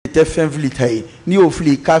te fɛn fili ta ye n'i y'o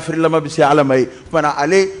fili kafirilama bɛ se ala ma ye fana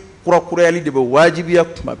ale kurakurayali de bɛ wajibiya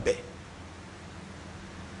kuma bɛɛ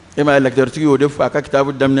e ma ye lakitɛritigi y'o de fɔ a ka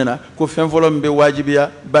kitabu daminɛ na ko fɛn fɔlɔ min bɛ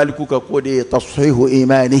wajibiya baliku kan k'o de ye tashihu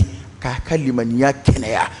imani k'a ka limaniya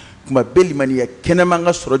kɛnɛya kuma bɛɛ limaniya kɛnɛman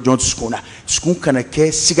ka sɔrɔ jɔn dusukun na dusukun kana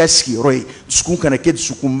kɛ siga sigiyɔrɔ ye dusukun kana kɛ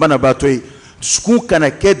dusukun banabaatɔ ye dusukun kana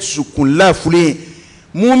kɛ dusukun laafulen ye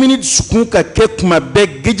mumini dusukun ka kɛ kuma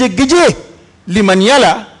bɛɛ gejegeje limaniya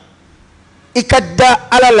la i ka da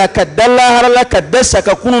ala la ka da lahara la ka da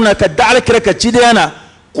saka kunu na ka da alakira ka cidenya na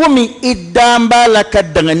komi i dan b'a la ka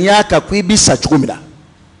danganiya kan ko i bi sa cogo min na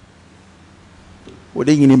o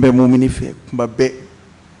de ɲini bɛ mumini fɛ kuma bɛɛ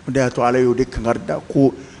o de y'a to ala y'o de kankari da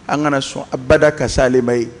ko an kana sɔn abada ka se ale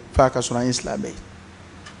ma ye f'a ka sɔrɔ an ye silamɛ ye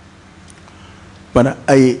bana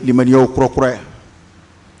a ye limaniyaw kurakuraya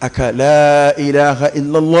a ka la ilaha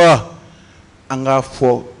illallah an k'a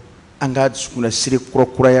fɔ an ka dusukunna siri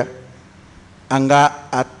kurakuraya an ka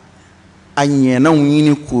a ɲɛnaw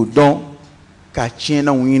ɲini k'o dɔn ka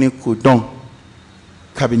tiɲɛnaw ɲini k'o dɔn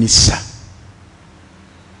kabini sa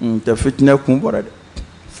tɛ fitinɛ kun bɔra dɛ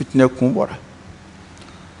fitinɛ kun bɔra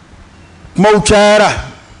kumaw cayara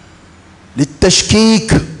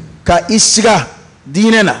litashkik ka i siga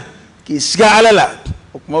diinɛ na k'i siga ala la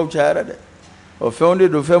o kumaw cayara dɛ o fɛnw de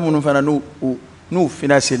don fɛn minnu fana n'u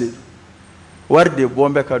financelen don wari de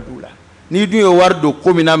bɔn bɛ ka d'u la n'i dun ye wari don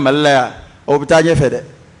ko min na Mali la yan o bɛ taa ɲɛfɛ dɛ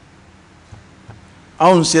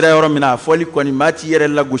anw sera yɔrɔ min na a fɔli kɔni maa t'i yɛrɛ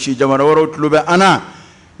lagosi jamana wɛrɛw tulo bɛ an na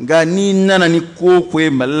nka n'i nana ni ko o ko ye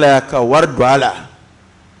Mali la yan ka wari don a la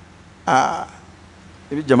aa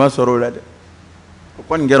i bɛ jama sɔrɔ o la dɛ o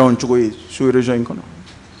kɔni kɛra anw cogo ye sous région in kɔnɔ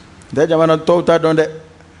n tɛ jamana tɔw t'a dɔn dɛ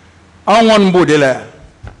anw kɔni b'o de la yan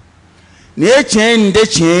nin ye tiɲɛ ye nin tɛ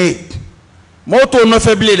tiɲɛ ye mɔgɔw t'o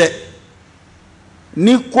nɔfɛ bilen dɛ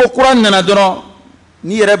ni ko kura nana dɔrɔn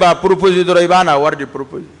n'i yɛrɛ b'a proposer dɔrɔn i b'a n'a wari de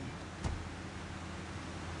proposer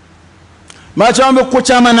maa caman bɛ ko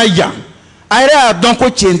caman na yan a yɛrɛ y'a dɔn ko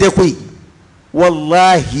tiɲɛ tɛ koyi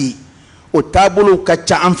walahi o taabolo ka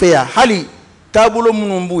ca an fɛ yan hali taabolo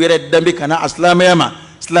minnu b'u yɛrɛ danbe ka na a silamɛya ma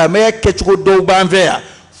silamɛya kɛcogo dɔw b'an fɛ yan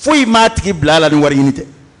foyi m'a tigi bila a la ni wari ɲini tɛ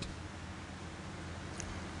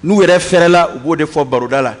n'u yɛrɛ fɛrɛla u b'o de fɔ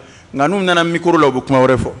baroda la nka n'u nana mikoro la u bɛ kuma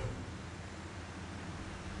wɛrɛ fɔ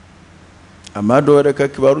a ma dɔw yɛrɛ ka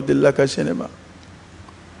kibaru delila ka se ne ma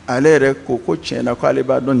ale yɛrɛ ko tiɲɛna ko ale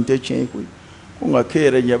b'a dɔn nin tɛ tiɲɛ ye koyi ko nka k'e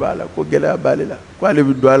yɛrɛ ɲɛ b'a la ko gɛlɛya b'ale la ko ale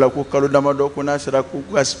bɛ don a la ko kalo damadɔ ko n'a sera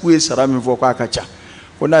k'u ye sara min fɔ k'a ka ca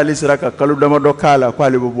ko n'ale sera ka kalo damadɔ k'a la ko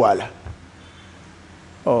ale bɛ bɔ a la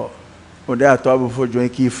ɔ o de y'a to a bɛ fɔ jɔn ye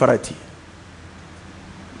k'i farati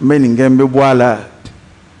n bɛ nin kɛ n bɛ bɔ a la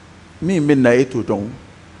min bɛ na e t'o dɔn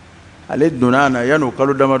ale donna a na yan'o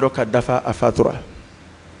kalo damadɔ ka dafa a fatura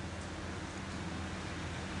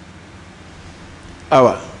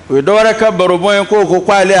awa o ye dɔwɛrɛ ka barobɔn ye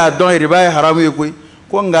ko ale y'a dɔn riba ye haramu ye koyi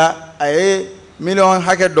ko nka a ye miliyɔn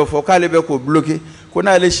hakɛ dɔ fɔ k'ale bɛ k'o bloquer ko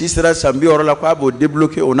n'ale si sera san 60 la k'a b'o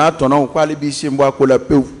débloquer o n'a tɔnɔw k'ale b'i sen bɔ a ko la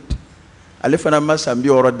pewu ale fana ma san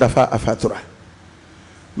 60 dafa a fatura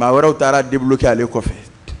maa wɛrɛw taara débloquer ale kɔfɛ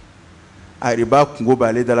a riba kungo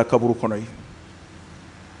b'ale dala kaburu kɔnɔ ye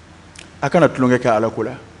a kana tulonkɛ kɛ ala ko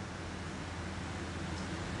la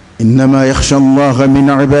innama yakhsha allaha min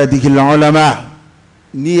ibadihi al-ulama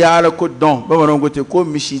n'i ye ala ko dɔn bamananw ko ten ko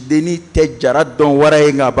misidenni tɛ jara dɔn wara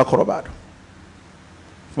ye nka a ba kɔrɔ b'a dɔn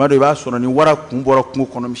tuma dɔ i b'a sɔrɔ ni wara kun bɔra kungo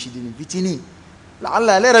kɔnɔ misidenni fitinin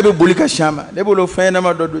la'alla ale yɛrɛ bɛ boli ka si a ma ne bolo fɛn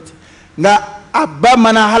ɲɛnama dɔ don ten nka a ba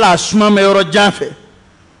mana hali a suma mɛ yɔrɔ jan fɛ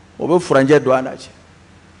o bɛ furanjɛ don a n'a cɛ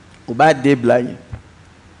o b'a den bila a ɲɛ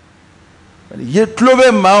ye tulo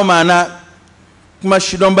bɛ maa o maa na kuma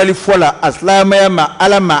sidɔnbali fɔ la a silamɛya ma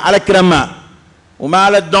alakira ma o ma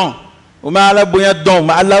ala dɔn o ma ala bonya dɔn o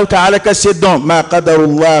ma alahu ta'ala ka se dɔn ma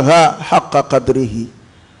qadarullaha haqqa qadrihi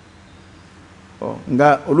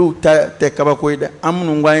nka olu ta tɛ kabako ye dɛ an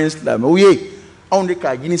minnu ko an ye silamɛw ye anw de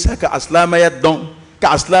k'a ɲini sa ka a silamɛya dɔn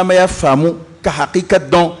ka a silamɛya faamu ka hakika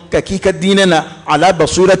dɔn ka k'i ka diinɛ na ala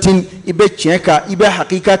basiratin i bɛ tiɲɛ kan i bɛ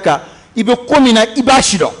hakika kan i bɛ ko min na i b'a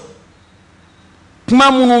si dɔn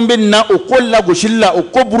kuma minnu bɛ na o ko lagosili la o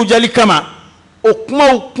ko burujali kama o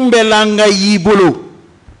kumaw kunbɛn la an ka y'i bolo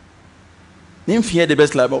nin fiɲɛ de bɛ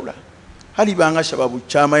silamɛw la hali b'an ka sababu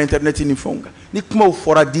caman internet ni fɛnw kan ni kumaw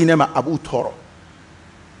fɔra diinɛ ma a b'u tɔɔrɔ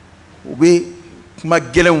u bɛ kuma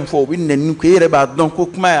gɛlɛnw fɔ u bɛ nɛni ko e yɛrɛ b'a dɔn ko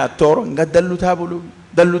kuma y'a tɔɔrɔ nka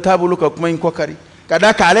dalilu t'a bolo ka kuma in kɔ kari ka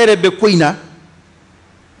d'a kan ale yɛrɛ bɛ ko in na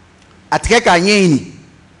a tigɛ k'a ɲɛɲini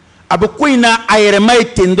a bɛ ko in na a yɛrɛma ye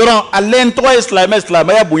ten dɔrɔn ale n tɔgɔ ye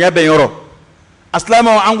silamɛya bonya bɛn yɔrɔ a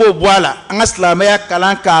silamɛw an k'o bɔ a la an ka silamɛya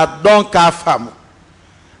kalan k'a dɔn k'a faamu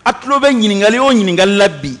atlobe nyiningali o nyiningali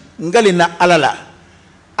labbi ngali na alala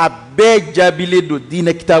abbe jabile do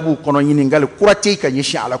dina kitabu kono nyiningali kurate ka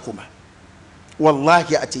nyishi ala kuma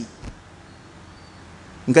wallahi ati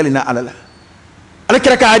ngali na alala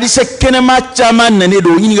alakira ka hadise kenema chama nane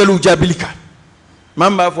do nyiningali jabilika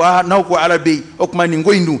mamba fo na ko ala be o kuma ni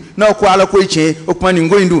ngoindu na ko ala ko iche o kuma ni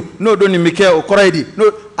ngoindu no do ni mike o koraidi no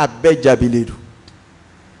abbe jabile do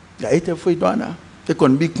ya ite foi dona te kon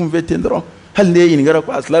bi converti ndro hal ne yin ngara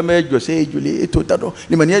ko aslama jose juli eto dado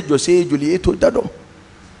limani jose juli eto dado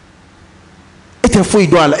ite foi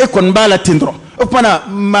dona e kon bala tindro o pana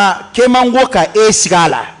ma kemango ka e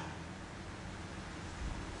sigala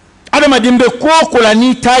adama dimbe ko la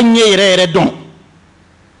ni tanye rere don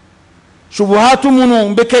shubuhatu munu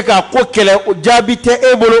mbeke ka ko kele o jabite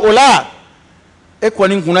e bolo ola e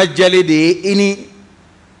koni kuna jale de ini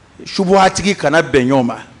shubuhatigi kana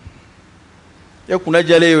benyoma e kuna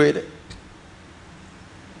jale wede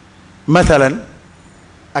mathalan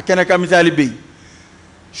akena ka misali be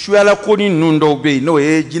shuala koni nundo be no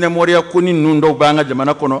e jina moria koni nundo banga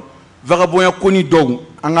jamana kono vagabonya koni dogu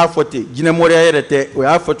anga fote jina moria yerete o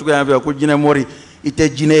ya fotu ko ko jina mori ite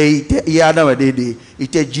jine ite yadama dede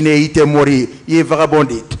ite jine ite mori ye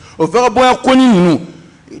vagabonde o vagabonya koni nunu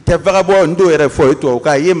ite vagabo ndo ere fo eto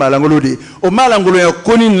ka ye malangolo de o malangolo ya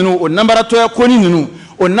koni nunu o nambara to ya koni nunu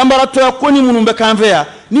o nambara to ya koni nunu be kanveya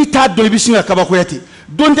ni ta do bisinga kabako yati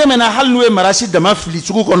donte mena halnuwe marasi dama fili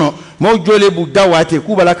sugu kono mo jole bu dawate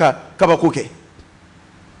ku balaka kabako ke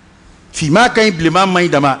fi ma kan blema mai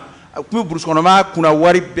dama ku burus kono ma kuna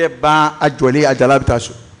wari be ba a jole a jalabta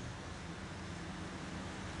su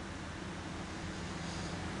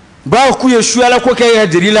ba ku ye shuala ko ke ya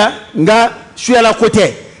dirila nga shuala ko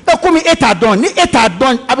te da kumi eta don ni eta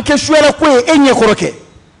don abike shuala ko e enye koroke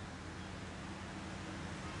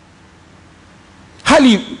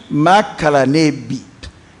hali ma kala ne bi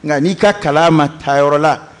nga ni ka kalama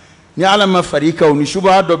tayorola ni alama farika uni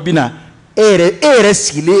shuba do bina ere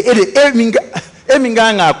sile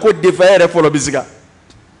eminga nga ko defa ere folo bisiga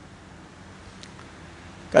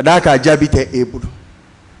kadaka jabite ebudu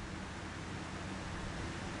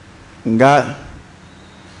nga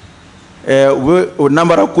o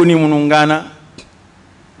nambara kuni munungana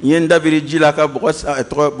yenda biri jila ka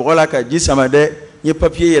bogola ka jisama de nye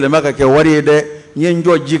papier yele maka ke wari de nye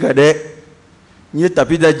njo jika de nye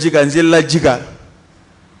tapida jika nzilla jika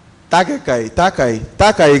take kai ka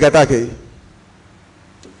take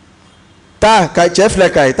ta kai chefle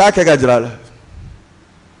kai take ka jirala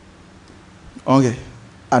okay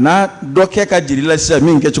ana doke ka jirila sa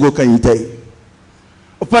min ke chugo kan yitai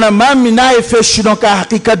opana mami na efe shidon ka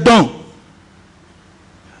hakika don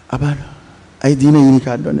abana ay dina yini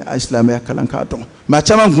ka don islam ya kalan ka don ma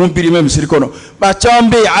chama ngumpiri mem sirikono ba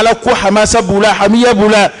chambe ala ko hamasa bula hamiya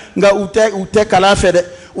bula nga ute kala fede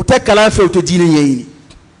ute dina yini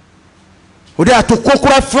odi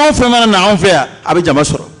atokokura fon mana na onfea abe jama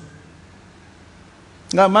soro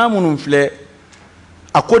nga mamunum fle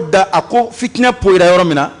akoda ako fitna poira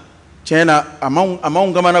yoromina chena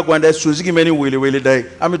among gamana gwanda suzigi meni wele dai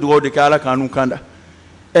ami dugo de kala kanun kanda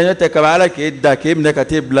enya te kabala ke da ke mne ka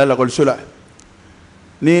te bla la kolsola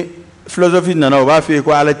ni philosophie nana ba fe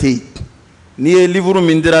ko ala te ni livre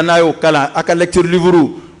mindira na yo kala aka lecture livre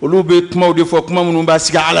olube kuma de fo kuma munum ba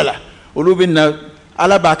siga alala olube na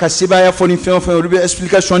ala ba ka sibaya foni fen olube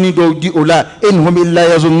explication ni do di ola enhum illa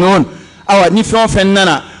yazunnun awa ni fen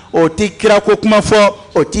nana o ti kira ko kuma fo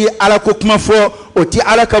o ti ala ko kuma fo o ti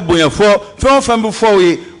ala ka bonya fo fen bu fo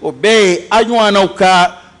we o be anywana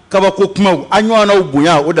ka kaba ko kuma anywana o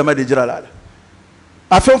bonya o da ma de jira la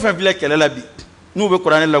a fen vile kele la bi nu be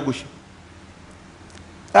qur'an la gauche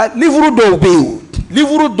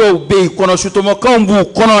livre do be kono sutomo kambu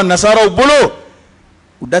kono nasara bolo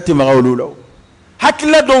o dati magawlulo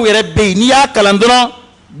hakilla do were be ni ya kalandona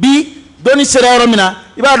bi doni seraro mina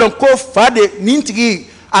iba don ko fade nintigi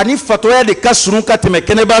ani fatoya de kasurun ka teme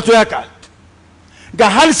kene bato yaka ga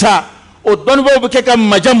halsa o don bo ke kam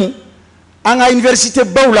majamu anga université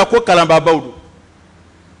bawla ko kalamba bawdu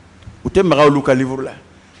ute magawlu ka livre la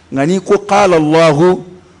ngani ko qala allah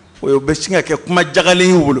o yobeshinga ke kuma jagale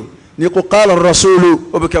yubulo ni ko qala rasul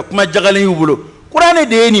o be ke kuma jagale yubulo qur'ane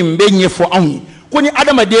de ni mbenye fo awni ko ni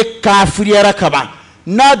adama de kafiriyara kaba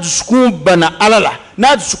na dusukun bana alala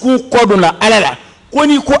na dusukun koduna alala ko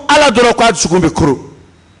ni ko ala doro ko dusukun be kuro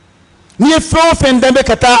ni fo fen dambe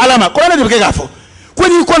kata alama ko na de be gafo ko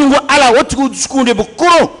ni ko ngo ala wotu dusukun de be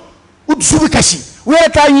kuro udusubi kashi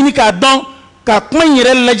weta yini ka don ka kuma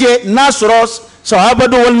yire laje nasros sahaba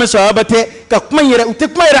do wal sahabate ka kuma yire ute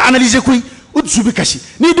kuma yire analyser kui udusubi kashi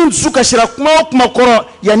ni dun suka shira kuma koro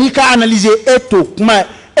yani ka analyser eto kuma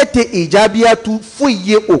ete ijabiyatu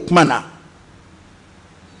foye okmana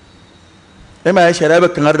ema ya sharabe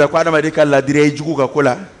kangar da kwa da ka la dire jugu ka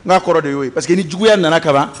kola nga koro de yoy parce que ni jugu ya nana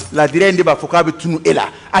kaba la dire ndi ba foka be tunu ela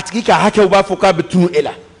atiki ka hake ba foka be tunu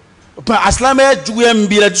ela pa aslama ya jugu ya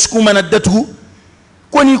mbira disku mana datu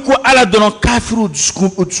koni ko ala donon kafiru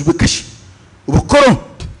disku utube kashi ubu koro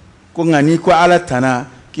ko ngani ko ala tana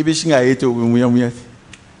kibishinga yete ubu muyamuyati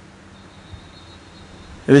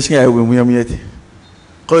kibishinga yete ubu muyamuyati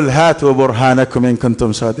قل هاتوا برهانكم إن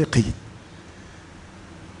كنتم صادقين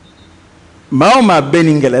ما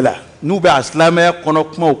بينينجل لا نوبة أسلام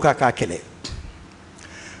يكونك موكا كاكله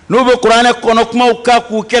نوبة القرآن يكونك موكا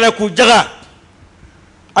كوكله كوجعا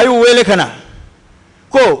أيو ويلكنا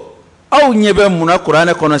كو أو نيبة منا القرآن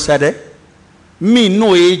يكون سادة مي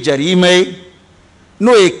نوي جريمة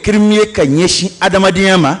نوي كريمية كنيشي أدم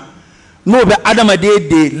ديما نوبة أدم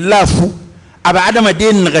دي لافو أبا أدم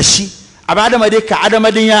دي نغشي أبا أدم دي كأدم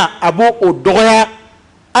ديا أبو أدويا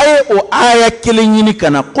أي أو آية كليني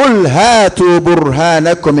كنا قل هاتوا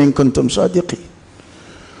برهانكم إن كنتم صادقين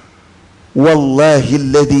والله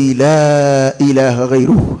الذي لا إله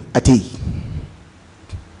غيره أتي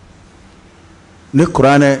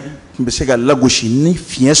القرآن بسيجا لغوشي ني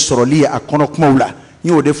في سرولي أكونك مولا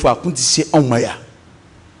يو دفع كنت سي أمايا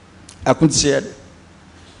أكنت سي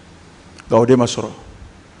غاودي ما سرو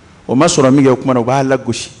وما سرو ميجا كمان وبها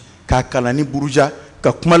لغوشي كاكالاني بروجا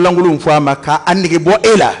كما لانغولو مفاما كا أنيجي بو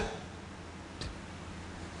إلا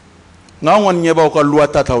نعوان نيبا وكا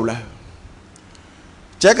لواتا تاولا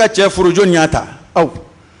تشيكا تشيفرو جو نياتا أو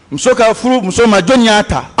مسوكا فرو مسوما جو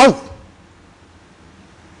نياتا أو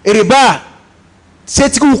إربا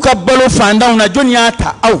سيتكو وكابلو فانداونا جو نياتا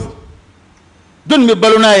أو دون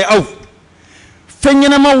مبالو ناي أو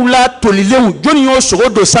فنينا مولا توليلو جو نيو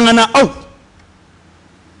سغودو سانانا أو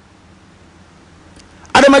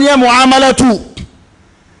adamadiya muamalatu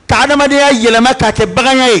ka adamadiya yelema ka ke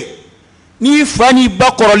baganya ye ni fani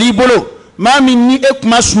bakoroli bolo ma min ni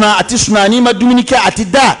ekuma suna ati suna ni ma dumuni ke ati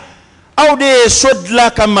da aw de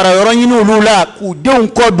sodla kamara yoro nyini ulula ku deun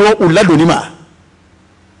ko do uladoni ma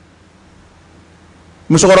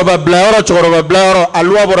musogoroba blawro chogoroba blawro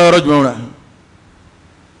alwa boro yoro jumuna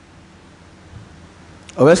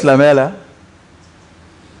obeslamela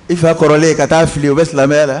ifa korole kata fili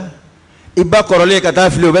obeslamela iba korole kata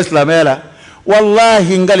fili obeslamela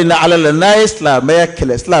wallahi ngalina alala na islam ya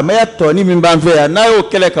kele islam ya toni min ban fe na yo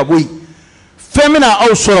kele kabui femina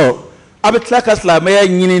aw soro abitla ka islam ya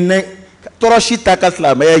nyini ne toroshi ta ka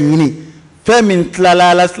islam ya nyini femin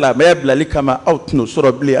tlala la islam ya blali kama aw tno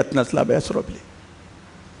soro bli atna islam ya soro bli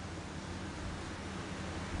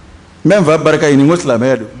men va barka ini muslim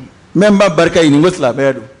ya do men ba barka ini muslim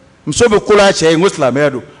ya do msobe kula che muslim ya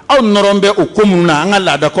do aw norombe okomuna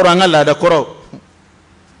ngala da koro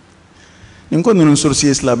ninko nunun sursi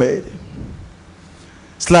islamé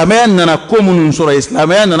islamé nana komunun sura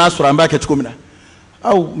islamé nana sura ambake tukumina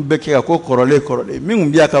aw beke ko korole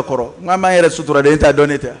mingum biya ka koro ngama yere sutura de ta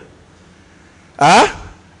doneta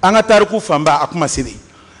anga tarku famba akuma sibi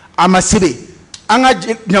ama sibi anga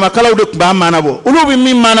nyama kalaw de ba manabo ulubi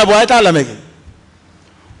min manabo ay ta lameke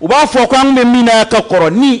uba fo ko ngbe mina ka koro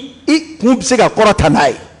ni i kum sega koro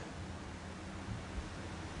tanai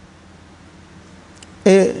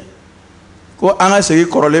ko anga segi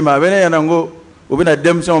korole ma bene yanango ubina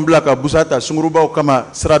demson blaka busata sunguruba kama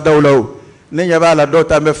sira dawlaw ne nyaba la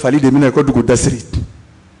dota me fali de mine ko dugu dasri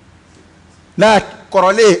na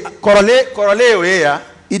korole o ya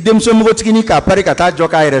i demson mo tikini ka pare ka ta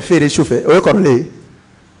joka ire fere chauffeur o korole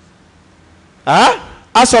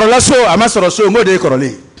asoro la so ama soro so ngode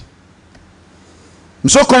korole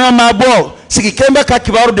mso kono ma bo sigi kembe ka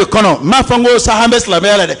kibaru de kono ma fango sahambe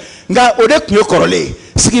islamela de nga ode kunyo korole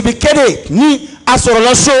sigi bi kede ni asoro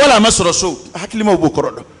la so wala masoro so hakilima bo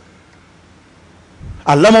korodo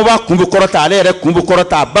Allah mo ba kumbu korota ale re kumbu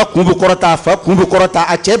korota ba kumbu korota fa kumbu korota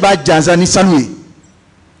ache ba janza ni sanwi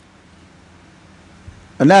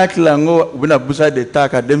na kilango buna busa de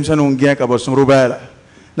taka demsanu ngien ka bo sunruba la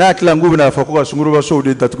na kilango buna fa ko sunruba so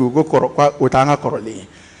de tatugo ko koro kwa otanga korole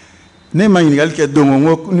ne manyini galke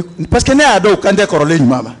dongo parce que ne ado kande korole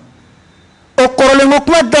nyama o korole ngo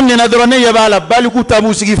kuma damne na doro ne yebala baliku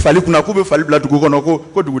tabu sigi fali kuna kube fali bla dugu kono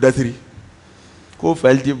ko dugu datiri ko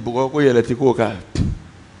falti bugo ko yelati ko ka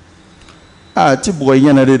ti bugo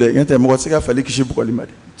yana de ngate mo siga fali kishi bugo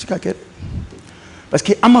limade sika kere parce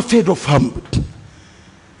que ama fait do femme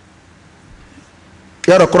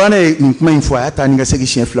yaro qur'ane ni kuma info ata ni ngasegi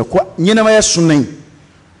chef la ko nyina ma ya sunna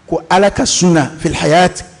ko alaka sunna fil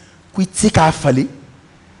hayat ku tika fali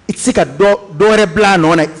itika dore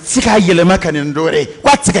blano na itika yelema kanin dore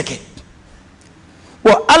kwa tika ke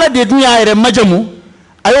wo ala de dunya ire majamu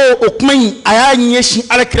ayo okmai aya nyeshi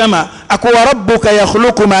alakrama ako rabbuka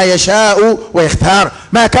yakhluqu ma yasha'u wa yakhtar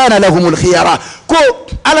ma kana lahum al-khiyara ko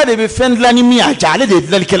ala de be fendlani mi ajale de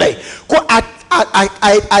dlalkelay ko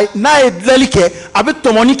na dlalike abit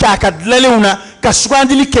tomoni ka dlalewna ka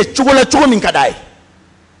sugandili ke chugola chugo min kadai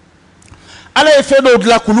ala e fedo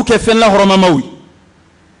dla kulu ke fen la horoma mawi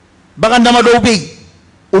bagandama do be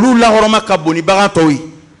ulu la horoma kaboni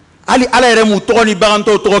bagantowi ali ala yɛrɛ mu tɔgɔ ni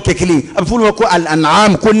baganto tɔgɔ kɛ kelen a bɛ fɔ olu ko al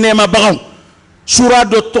an'am ko nɛɛma baganw sura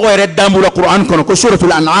dɔ tɔgɔ yɛrɛ dan b'o la Qur'an kɔnɔ ko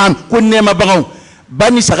suratul an'am ko nɛɛma baganw ba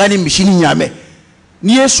ni saga ni misi ni ɲaamɛ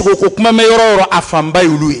n'i ye sogo ko kuma mɛn yɔrɔ o yɔrɔ a fanba ye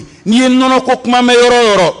olu ye n'i ye nɔnɔ ko kuma mɛn yɔrɔ o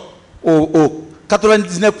yɔrɔ o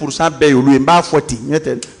 99% bɛɛ ye olu ye n b'a fɔ ten n'o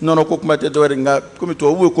tɛ nɔnɔ ko kuma tɛ dɔwɛrɛ nka komi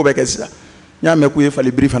tubabuw ye ko bɛɛ kɛ sisan n y'a mɛn k'u ye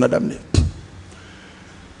fali biri fana daminɛ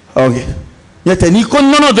ok. Nyete ni ko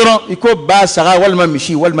nono doro iko ba saga walma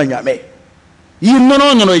mishi walma nyame yi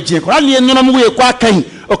nono nono je ko ali nono mu ye ko akan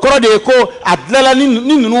o koro de ko adlala ni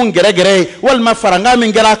nunu gere gere walma faranga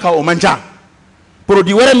min gera ka o manja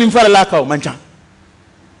produit wara min fara la ka o manja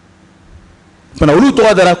pana ulu to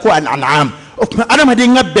dara ko an an'am o adama de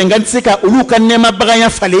ngabbe ngan sika ulu kan nema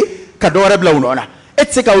baganya fale ka dore bla unona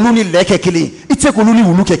etsika ulu ni leke kili itseka ulu ni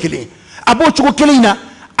ulu ke kili abo chuko kilina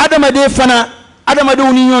adama de fana adama de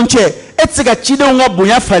uni nyonche etsika chide nga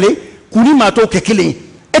bonya fale kuni mato kekele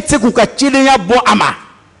etsiku ka chide ya bo ama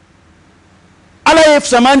ala ye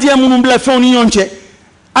samandi ya munum bla fe uni nyonche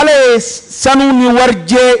ala ye sanu ni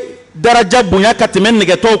warje daraja bonya katmen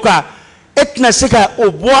nege toka etna sika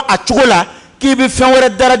obo a chugola ki be fe wara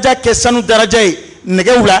daraja ke sanu daraja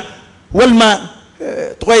nege wula walma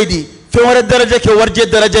toyidi fe wara daraja ke warje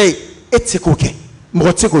daraja etsiku ke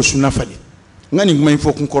mo tsiko sunna fale ngani ngmay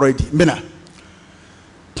fo kun koroidi mbena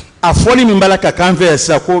a foli min bala ka kan fɛ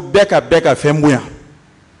sa ko bɛɛ ka fɛn bonya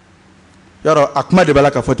yɔrɔ a kuma de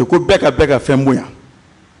bala ka fɔ ten ko bɛɛ ka fɛn bonya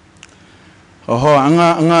ɔhɔ an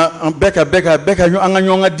ka bɛɛ ka an ka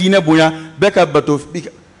ɲɔgɔn ka diinɛ bonya bɛɛ ka bato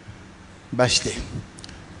baasi tɛ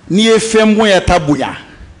n'i ye fɛn bonya ta bonya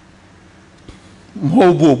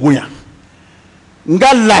mɔgɔw b'o bonya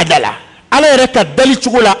nka laada la ala yɛrɛ ka dali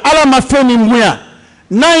cogo la ala ma fɛn min bonya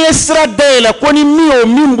n'an ye sira dayɛlɛ ko ni min y'o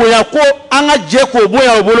min bonya ko an ka jɛ k'o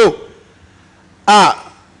bonya o bolo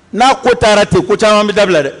n'a ko taara ten ko caman bɛ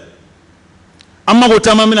dabila dɛ an mago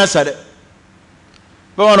caman bɛna sa dɛ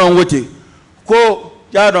bamananw ko ten ko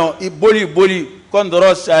y'a dɔn i boli ko n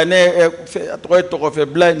dɔrɔn sa ne tɔgɔ ye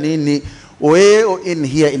tɔgɔfɛbila nin o ye in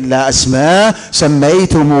hiya illa asma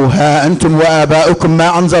sammaytumuha antum wa aba'ukum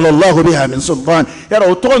ma anzala Allahu biha min sultan yara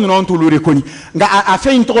o tɔgɔ ninnu t'olu de kɔni nka a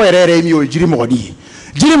fɛn in tɔgɔ yɛrɛ ye min ye o ye jiri mɔgɔni ye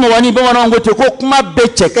jiri mɔgɔni bamananw ko ten ko kuma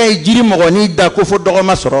bɛɛ cɛ ka ɲi jiri mɔgɔni da ko fo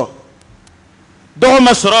dɔgɔma sɔrɔ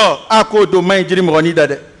a k'o don man ɲi jiri mɔgɔni da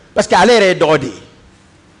dɛ parce que ale yɛrɛ ye dɔgɔ de ye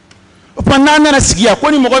o tuma n'an nana sigi yan ko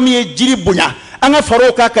ni mɔgɔ min ye jiri bonya an ka fara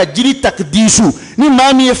o kan ka jiri takdisu ni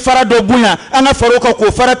maa min ye fara dɔ bonya an ka fara o kan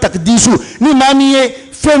k'o fara takdisu ni maa min ye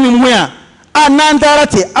fɛn min bonya n'an taara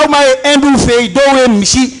ten aw m'a ye Hindu fɛ yen dɔw ye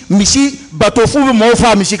misi bato f'u bɛ mɔgɔw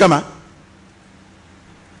faa misi kama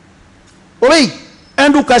o bɛ yen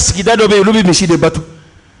Hindu ka sigida dɔ bɛ yen olu bɛ misi de bato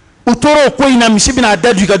u tora o ko in na misi bɛna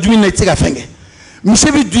da don i ka dumuni na i tɛ se ka fɛn kɛ misi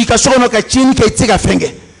bɛ don i ka so kɔnɔ ka tiɲɛni kɛ i tɛ se ka fɛn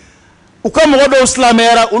kɛ u ka mɔgɔ dɔw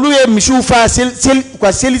silamɛyara olu ye misiw faa u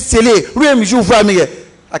ka seli selen olu ye misiw faa min kɛ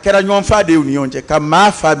a kɛra ɲɔgɔn faa de y'u ni ɲɔgɔn cɛ ka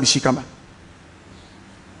maa faa misi kama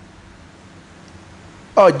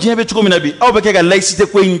diɲɛ bɛ cogo min na bi aw bɛ kɛ ka laïcité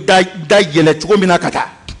ko in da yɛlɛ cogo min na ka taa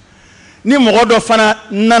ni mɔgɔ dɔ fana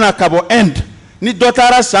nana ka bɔ Inde ni dɔ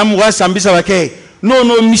taara san 20 san 30 kɛ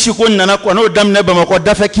n'o misi ko nana ko n'o daminɛ Bamakɔ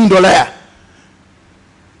dafɛ kin dɔ la yan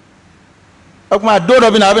o tuma don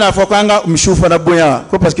dɔ bɛ na a bɛna fɔ ko an ka misiw fana bonya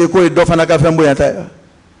ko parce que ko ye dɔ fana ka fɛn bonya ta ye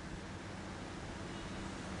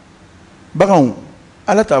baganw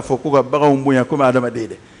ala t'a fɔ ko ka baganw bonya komi adamaden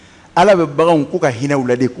dɛ ala bɛ baganw ko ka hinɛ u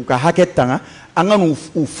la de k'u ka hakɛ tanga an ka n'u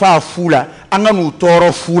faa fu la an ka n'u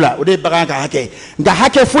tɔɔrɔ fu la o de ye bagan ka hakɛ nka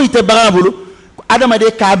hakɛ foyi tɛ bagan bolo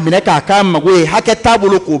adamaden k'a minɛ k'a k'a mago ye hakɛ t'a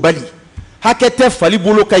bolo k'o bali hakɛ tɛ fali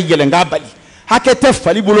bolo ka yɛlɛn k'a bali hakɛ tɛ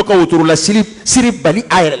fali bolo ka wotorola siri bali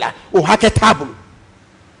a yɛrɛ la o hakɛ t'a bolo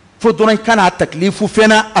fo dɔrɔn i kana takilifu fɛn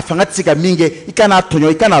na a fanga tɛ se ka min kɛ i kana tɔɲɔ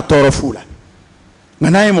i kana tɔɔrɔ fu la nka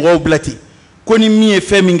n'a ye mɔgɔw bila ten ko ni min ye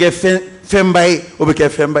fɛn min kɛ fɛnba ye o bɛ kɛ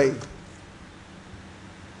fɛnba ye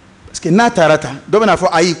parce que n'a taara tan dɔ bɛna fɔ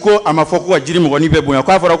ayi ko a ma fɔ ko ka jiri mɔgɔni bɛ bonya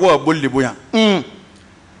k'a fɔra ko ka boli de bonya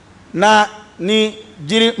ni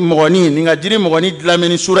jiri mɔgɔni nin ka jiri mɔgɔni dilanmɛ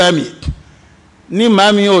ni suraya min ye ni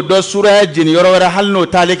maa min y'o dɔ suraya jeni yɔrɔ wɛrɛ hali n'o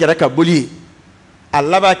t'ale kɛra ka boli ye a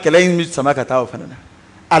laban kɛlɛ in bɛ sama ka taa o fana na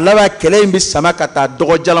a laban kɛlɛ in bɛ sama ka taa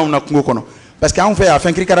dɔgɔjalanw na kungo kɔnɔ parce que anw fɛ yan a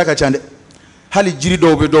fɛn kirikara ka ca dɛ hali jiri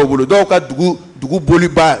dɔw bɛ dɔw bolo dɔw ka dugu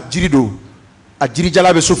boliba jiri do a jiri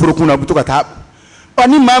jala bɛ soforokun na u bɛ to ka taa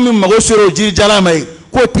ni maa min mago sera o jiri jala ma ye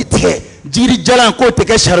k'o tɛ tigɛ jiri jala k'o tɛ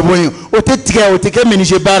kɛ charbon ye o tɛ tigɛ o tɛ kɛ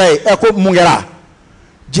menuisier baara ye ko mun kɛra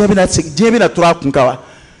diɲɛ bɛna tora a kun kan wa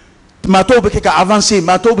maa tɔw bɛ kɛ ka avancer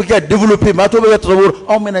maa tɔw bɛ kɛ ka développer maa tɔw bɛ kɛ ka tɔbɔ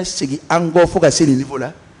anw bɛna segin an kɔ fo ka se nin niveau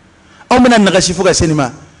la anw bɛna nagasi fo ka se nin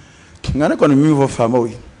ma nka ne kɔni min fɔ faamaw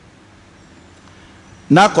ye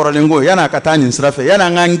n'a kɔrɔlen ko yan'a ka taa nin sira fɛ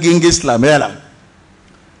yan'an k'an genge silamɛya la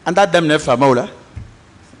an t'a daminɛ faamaw la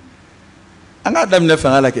an k'a daminɛ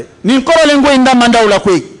fanga la kɛ nin kɔrɔlen ko in da man d'aw la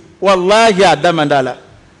koyi wallahi a da man d'a la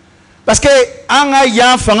parce que an ka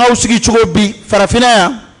yan fangaw sigi cogo bi farafinna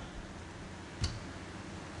yan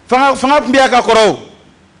fanga tun bɛ yan ka kɔrɔ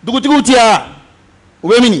dugutigiw tɛ yan u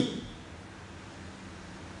bɛ mini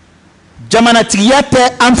jamanatigiya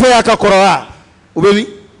tɛ an fɛ yan ka kɔrɔ wa u bɛ min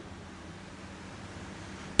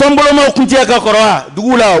tɔnbolomaw tun tɛ yan ka kɔrɔ wa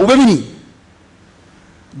duguw la u bɛ mini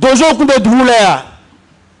dozow tun bɛ duguw la yan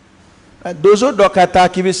dozo dɔ ka taa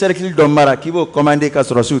k'i bɛ cercle dɔ mara k'i b'o commander ka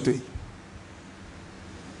sɔrɔ siw to yen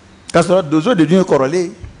ka sɔrɔ dozo de dun ye kɔrɔlen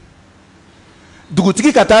ye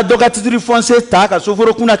dugutigi ka taa dɔ ka titre foncier ta ka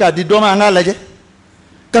soforokun na k'a di dɔ ma an k'a lajɛ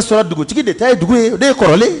ka sɔrɔ dugutigi de ta ye dugu ye o de ye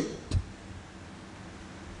kɔrɔlen ye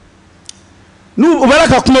n'u u b'a la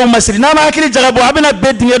ka kuma u ma siri n'a ma hakili jagabɔ a bɛna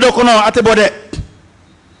bɛn dingɛ dɔ kɔnɔ a tɛ bɔ dɛ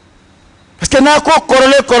parce que n'a ko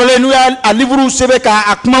kɔrɔlen n'u y'a livre sɛbɛn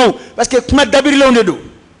k'a kumaw parce que kuma dabirilenw de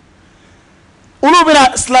don olu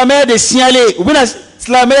bɛna silamɛya de signaler u bɛna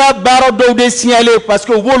silamɛya baara dɔw de signaler parce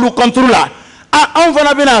que u b'olu contre la anw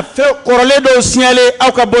fana bɛna fɛn kɔrɔlen dɔw signaler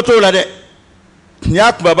aw ka bɔ t'o la dɛ nin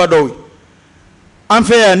y'a kunbaba dɔw ye an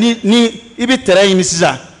fɛ yan ni i bɛ terrain ɲini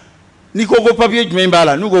sisan n'i ko ko papier jumɛn b'a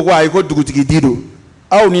la n'u ko ko ayi ko dugutigi di don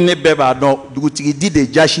aw ni ne bɛɛ b'a dɔn dugutigi di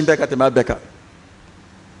de jaasin bɛ ka tɛmɛ a bɛɛ kan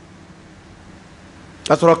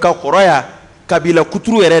ka sɔrɔ ka kɔrɔ yan kabila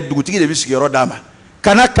kuturu yɛrɛ dugutigi de bɛ sigiyɔrɔ d'a ma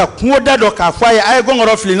kana ka kungo da dɔ k'a fɔ a ye a ye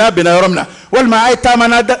gɔngɔrɔ fili n'a bɛnna yɔrɔ min na walima a ye taama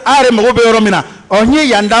na a yɛrɛ mago bɛ yɔrɔ min na n ye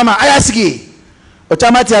yan d'a ma a y'a sigi yen o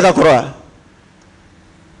caman tɛ a ka kɔrɔ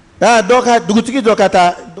wa dɔ ka dugutigi dɔ ka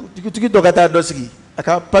taa dɔ sigi a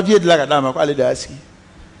ka papier dilan ka d'a ma ko ale de y'a sigi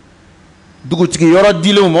dugutigi yɔrɔ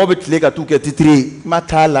dilenw maaw bɛ tile ka t'u kɛ titre ye kuma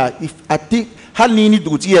t'a la a tɛ hali ni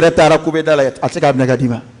dugutigi yɛrɛ taara ko bɛ da la a tɛ se k'a minɛ ka d'i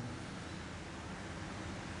ma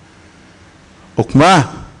o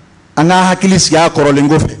kuma an ka hakili sigi a kɔrɔlen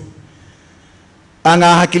ko fɛ an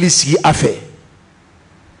ka hakili sigi a fɛ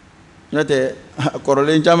n'o tɛ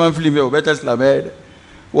kɔrɔlen caman fili bɛ o bɛɛ tɛ silamɛya ye dɛ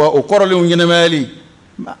wa o kɔrɔlenw ɲɛnɛmayali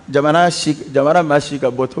jamana maa si ka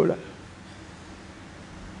bɔ t'o la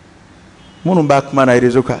minnu b'a kuma na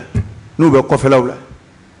réseau kan n'u bɛ kɔfɛlaw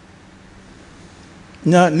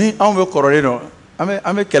la ni anw bɛ kɔrɔlen dɔn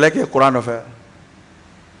an bɛ kɛlɛ kɛ kuran nɔfɛ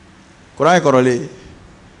kuran ye kɔrɔlen ye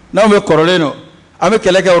n'anw bɛ kɔrɔlen dɔn an bɛ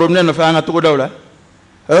kɛlɛ kɛ robinet nɔfɛ an ka togodaw la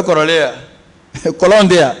o ye kɔrɔlen ya kɔlɔn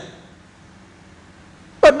tɛ ya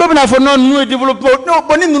dɔ bɛna fɔ non ninnu ye développement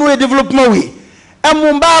bon ni ninnu ye développement ye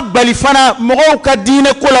mun b'a bali fana mɔgɔw ka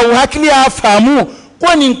diinɛ ko la u hakili y'a faamu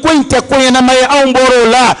ko nin ko in tɛ ko ɲɛnama ye anw bɔr'o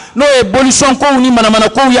la n'o ye bolisɔn kow ni manamana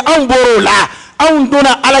kow ye anw bɔr'o la anw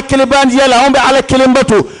donna ala kelenbandiya la anw bɛ ala kelen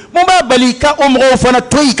bato mun b'a bali ka o mɔgɔw fana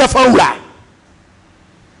to i ka faraw la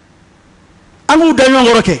an k'u da ɲɔgɔn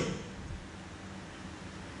kɔrɔ kɛ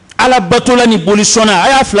ala batola ni bolisɔn na a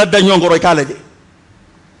y'a fila da ɲɔgɔn kɔrɔ i k'a lajɛ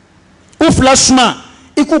u fila suma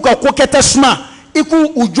i k'u ka ko kɛta suma i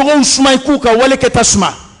k'u u jogow suma i k'u ka wale kɛta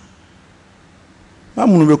suma maa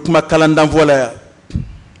minnu bɛ kuma kalan danfɔ la yan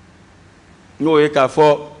n'o ye k'a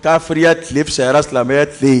fɔ kafiriya tile fisayara silamɛya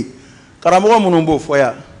tile ye karamɔgɔ minnu b'o fɔ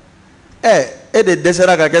yan e de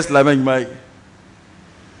dɛsɛra ka kɛ silamɛ ɲuman ye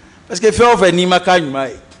parce que fɛn o fɛn n'i ma k'a ɲuman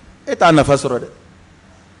ye e t'a nafa sɔrɔ dɛ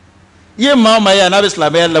i ye maa o maa ye n'a bɛ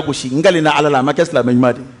silamɛya lagosi ngali na ala la a ma kɛ silamɛ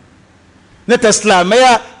ɲuman de ne tɛ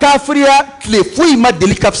silamɛya kafiriya tile foyi ma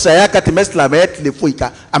deli ka fisaya ka tɛmɛ silamɛya tile foyi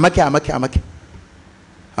kan a ma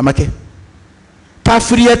kɛ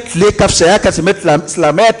kafiriya tile ka fisaya ka tɛmɛ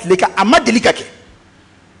silamɛya tile kan a ma deli ka kɛ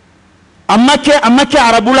a ma kɛ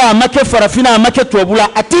arabu la a ma kɛ farafina a ma kɛ tubabu la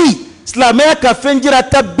a ti silamɛya ka fɛn jira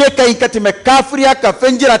ta bɛɛ ka ɲi ka tɛmɛ kafiriya ka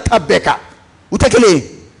fɛn jira ta bɛɛ kan u tɛ kelen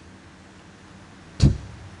ye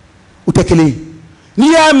u tɛ kelen ye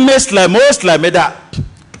n'i y'a mɛn silamɛ o silamɛ da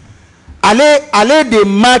ale de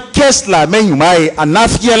ma kɛ silamɛ ɲuman ye a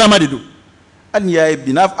nafiyalama de don hali n'i y'a ye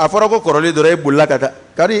bi a fɔra ko kɔrɔlen dɔrɔn e bolila ka taa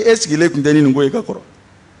kari e sigilen tun tɛ ni nin ko ye ka kɔrɔ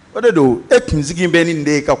o de don e kunsigi bɛ ni nin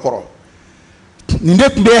de ye ka kɔrɔ nin de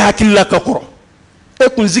tun bɛ e hakili la ka kɔrɔ e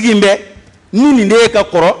kunsigi bɛ ni nin de ye ka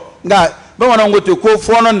kɔrɔ nka bamananw ko ten ko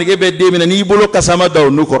fɔɔnɔ nege bɛ den min na n'i bolo kasama da o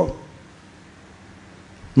nu kɔrɔ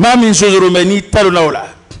ma min sojoro ni talo nawla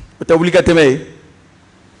tabulika teme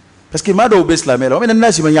parce que ma do be islamela wa min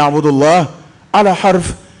an-nas man ya'budu Allah ala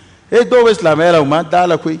harf e do be islamela ma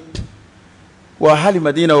dala koy wa hali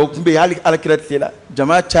madina o kumbe hali alkiratila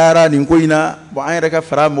jama chara ni koina bo an reka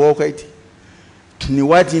fara mo kayti ni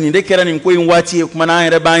wati ni de kera ni koyin wati kuma na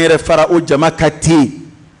an ba an fara o jama kati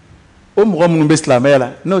o mo mun be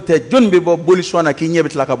islamela no te jon be bo bolisona ki nyebe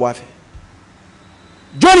tlaka bo afi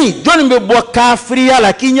Johnny be bo kafriya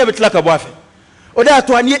la ki nyebe tlaka bo afi o da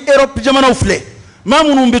to ani Europe jamana ufle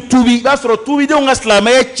mamunu be tubi basro tubi de on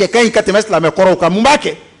islamaya chekan katema islamaya koro ka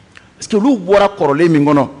mumbake parce que lu bora korole mi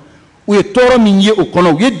ngono u ye toro minye o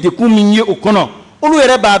kono u ye deku minye o kono olu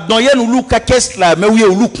yere ba don ye nu lu ka islamaya u ye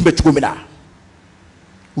lu kumbe tukumina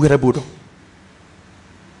u yere bodo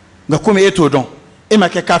nga kome eto don e ma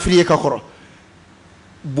ke kafriye ka koro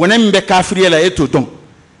bonem be kafriye la eto don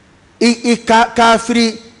e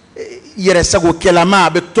kafri yere sago kelama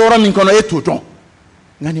be toro min kono eto don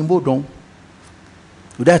ngani mbo don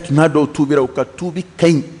uda tuna do tubira uka tubi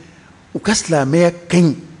kain uka islamaya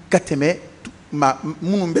kain kateme ma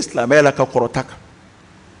munum be islamaya la ka korotaka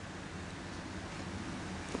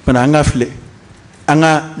pana anga fle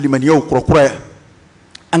anga limaniyo kurokura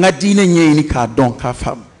anga dine nyeni ka don ka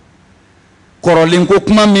fam korolin ko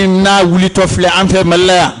kuma min na wuli to fle an fe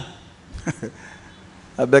malaya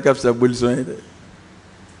abeka fsa bulson ide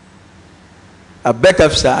abeka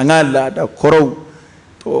fsa anga la da koro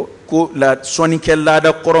to ko la sonikel la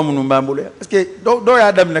da koro munum bambulo parce que do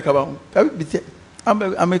ya dam ne ka ba ka bite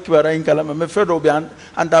am kibara in kala me fe do be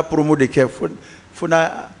anda promo de ke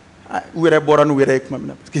funa were boran were kuma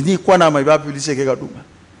parce que ni ko na ma ba publicité ke ga duma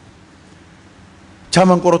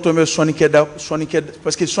chaman koroto me sonike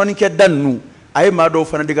parce que sonike dan nu ay ma do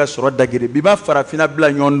fana diga soro dagire bi ma fara fina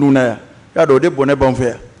bla nyon duna ya do de bonne bon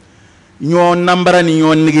fe nyon nambara ni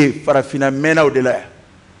nyon nigi fara fina mena o de la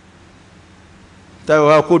ta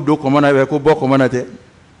wa ko do ko mana be ko bo ko mana te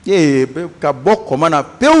e ka bo ko mana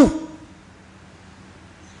peu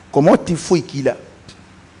comment ti foi kila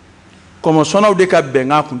comment sona de ka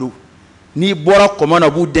benga kundu ni bora ko mana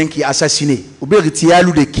bu denki assassiné ou be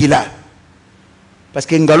ritialu de kila parce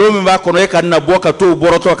que ngalo mi ba kono e kan na boka to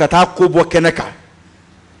boroto ka ta ko bo keneka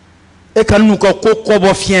e kan nu ko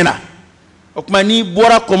bo fiena o kuma ni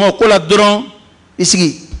bora komo ko la dron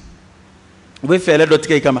isigi o be fele do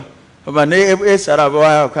tike kama ba ne e sara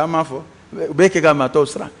ba kama fo be ke kama to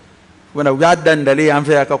sra wana ga dandale an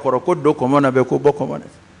fe aka koro ko do komo na be ko bo komo na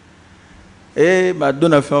e ma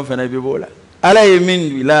dona fe on fe na be bola ala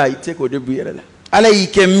yemin wila ite ko de buyela ala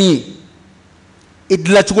yikemi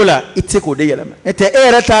idla tugola ite ko de yalama ete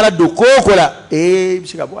era tara do kokola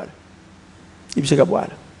bishika bwala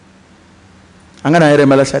angana ere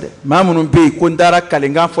mala sade mamunu be ko ndara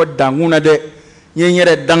kalenga fo danguna de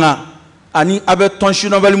nyenyere danga ani abe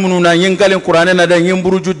tonshino bali mununa nyengale qur'ane na de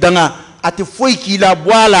nyemburuju danga ati foi kila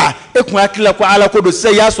bwala e ko akila ko ala ko do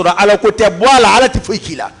se yasura ala ko te bwala ala ti foi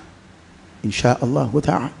kila insha Allah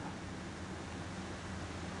ta'ala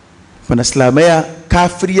fana islamaya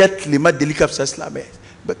kafriyat lima delika fsa islamaya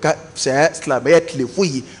fsa islamaya le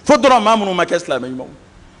fuyi fodoro mamunu ma islamaya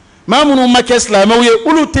mamunu ma islamaya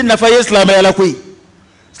ulutin na fa islamaya la kuyi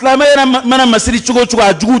islamaya mana masiri chugo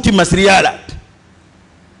ajuguti masiri yala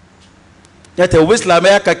yate o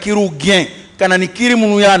islamaya ka kiru gen kana ni kiri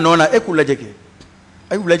munu ya nona ekulaje ke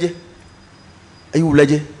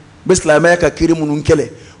ayulaje islamaya ka kiri munu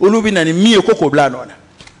nkele ulubi na ni miye koko bla nona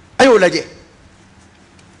ayulaje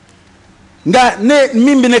nga ne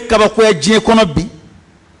mimbi ne kaba ko ya je kono bi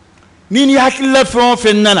ni hakilla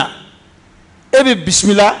fe nana ebe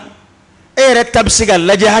bismillah ere tabsiga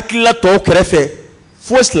laje hakilla to krefe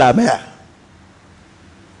fo islamaya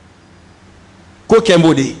ko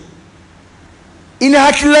kembodi ina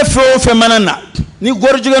hakilla fe manana ni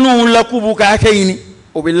gorjuga no la kubu ka akayini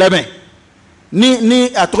o billahi ni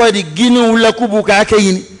atoy gini wala kubu ka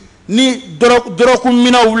akayini ni doroku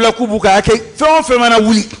mina wala kubu ka akay fe mana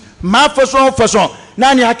wuli ma façon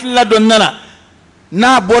nani hakilla don nana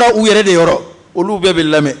na bora u yere de yoro olu be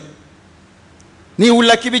billame ni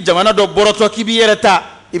wula kibi jamana do boroto kibi yere ta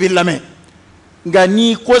ibillame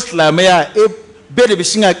ngani ko islamaya e bede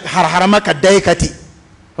bisinga harharama ka dai kati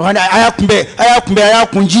wani aya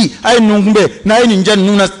kunji ay nungumbe na ay ninjan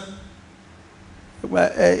nuna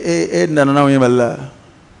nana na wimalla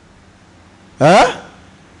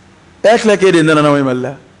ekla ke de nana na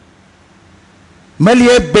wimalla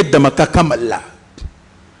maliye bedda maka kamalla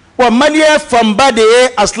wa maliye famba de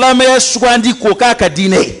aslamaya sugandi ko ka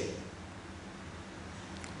dine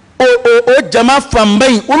o jama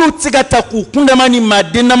fambai ulu tigata ku kunda mani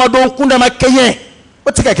madina mado kunda makaye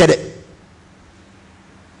o tiga kede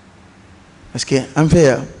parce que an fɛ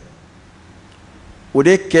yan o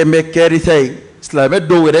de kɛn bɛ kɛrita ye silamɛ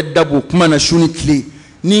dɔw yɛrɛ dab'o kuma na su ni tile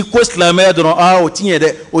n'i ko silamɛya dɔrɔn o ti ɲɛ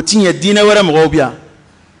dɛ o ti ɲɛ diinɛ wɛrɛ mɔgɔw bi yan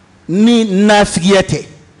ni nafigiya tɛ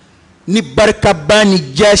ni barikaba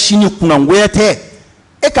ni jasi ni kunangoya tɛ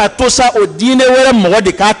e k'a to sa o diinɛ wɛrɛ mɔgɔ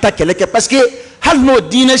de k'a ta kɛlɛ kɛ parce que hali n'o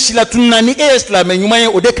diinɛ si la tun na ni e ye silamɛ ɲuman ye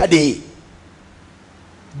o de ka di e ye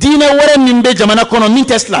diinɛ wɛrɛ min bɛ jamana kɔnɔ min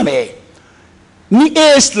tɛ silamɛ ye ni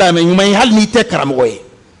e ye silamɛ ɲuman ye hali n'i tɛ karamɔgɔ ye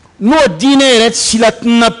n'o diinɛ yɛrɛ si la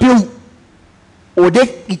tun na pewu o de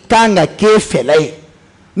kan ka kɛ fɛla ye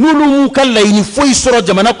n'olu m'u ka laɲini foyi sɔrɔ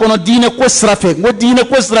jamana kɔnɔ diinɛ ko sira fɛ n ko diinɛ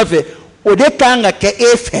ko sira fɛ o de kan ka kɛ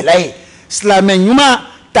e fɛla ye silamɛ ɲuman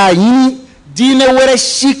t'a ɲini diinɛ wɛrɛ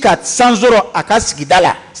si ka san sɔrɔ a ka sigida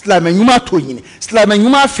la silamɛ ɲuman t'o ɲini silamɛ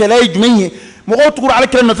ɲuman fɛla ye jumɛn ye mɔgɔw tugura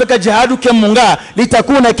alakira nɔfɛ ka jihadu kɛ mun kan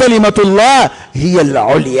litakuna kalimatullah hiya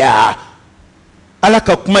al-ulya ala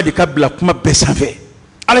ka kuma de ka bila kuma bɛɛ sanfɛ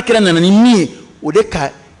alakira nana ni min ye o de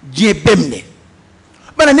ka diɲɛ bɛɛ minɛ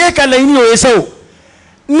bana ne ka laɲini o ye sa o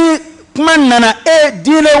ni kuma nana e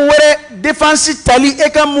diinɛ wɛrɛ défense tali e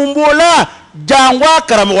ka mun b'o la jango a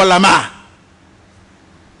karamɔgɔlama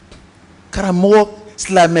karamɔgɔ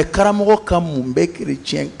silamɛ karamɔgɔ ka mun bɛ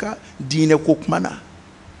chrétien ka diinɛ ko kuma na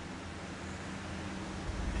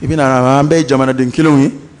i bɛna an bɛɛ ye jamanaden kelenw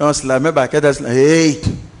ye silamɛ b'a kɛ tan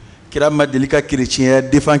kira ma deli ka chrétien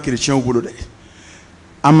défend chrétienw bolo dɛ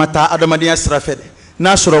an ma taa adamadenya sira fɛ dɛ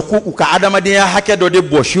n'a sɔrɔ ko u ka adamadenya hakɛ dɔ de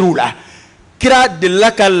bɔsir'u la kira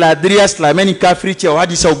delila ka laadiriya silamɛ ni kafiri cɛ o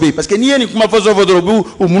hadisaw bɛ yen parce que n'i ye nin kuma fɔsɔ fɔ dɔrɔn u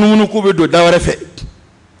b'u munumunu k'u bɛ don da wɛrɛ fɛ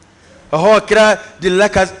kira delila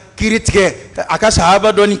ka kiri tigɛ a ka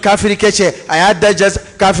sahaba dɔ ni kafiri kɛ cɛ a y'a daja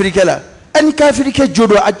kafiri kɛ la ni kafiri kɛ jo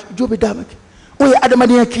dɔ a jo bɛ d'a ma kɛ o ye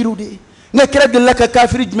adamadenya kiriw de ye nka kira delila ka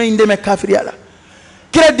kafiri jumɛn in dɛmɛ kafiriya la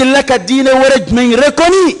kira delila ka diinɛ wɛrɛ jumɛn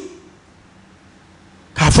reconnu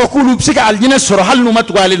k'a fɔ k'olu bɛ se ka alijinɛ sɔrɔ hali n'u ma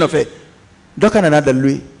tugu ale nɔfɛ dɔ ka nana dalilu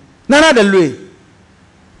ye nana dalilu ye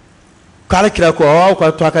k'ale kira ko aw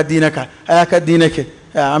ka to a ka diinɛ kan a y'a ka diinɛ kɛ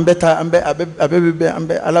an bɛ taa a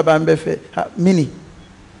bɛ ala b'an bɛɛ fɛ mini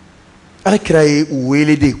ale kira ye u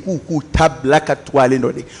wele de k'u ta bila ka tugu ale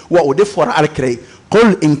nɔ de wa o de fɔra ale kira ye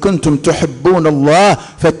qul in kuntum tuhibbuna Allah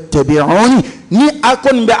fattabi'uni ni a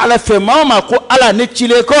kɔni bɛ ala fɛ maa o maa ko ala ne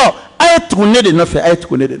cilen kɔ a ye tugu ne de nɔfɛ a ye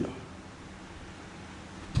tugu ne de nɔ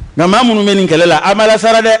nka maa minnu bɛ nin kɛlɛ la a ma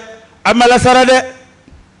lasara dɛ a ma lasara dɛ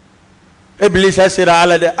iblisa sera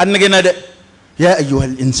ala dɛ a nɛgɛnna dɛ ya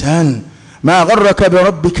ayyuhal insan ma gharraka bi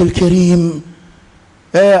rabbikal karim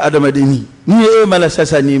adamadenni ni e ma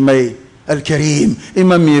lasasa ni mai الكريم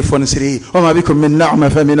إمام يفنسري وما بكم من نعمة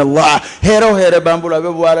فمن الله هيرو هيرو بامبولا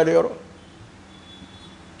بيبو على ديرو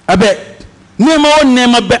أبي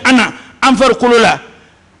نيما بي أنا أنفر كلولا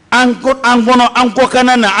أنكو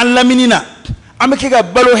كاننا علمينينا أمي كيكا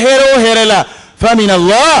بلو هيرو لا فمن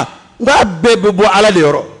الله غابي بيبو على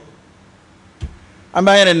ديرو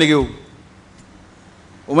أما هنا نجيو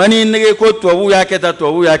وماني نجي كو توابو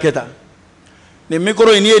يا كتا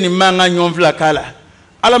نميكرو إنيه نمانا نيوم فلا كالا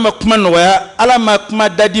ala ma kuma nɔgɔya ala ma kuma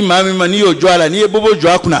dadi maa min ma n'i y'o jɔ a la n'i ye bobo jɔ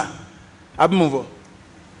a kunna a bɛ mun fɔ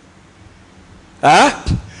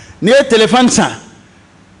n'i ye téléphone san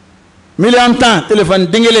miliyɔn 10 téléphone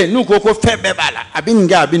den kelen n'u ko fɛn bɛɛ b'a la a bɛ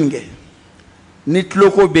nin kɛ ni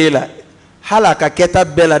tuloko b'e la hali a ka kɛta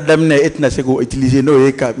bɛɛ la daminɛ e tɛna se k'o utiliser n'o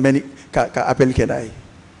ye ka appel kɛ n'a ye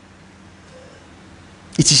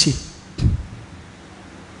i ti se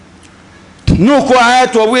n'u ko a ye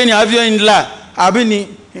tubabu ye nin avion in dilan a bɛ nin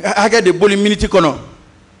hakɛ de boli minute kɔnɔ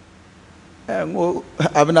n ko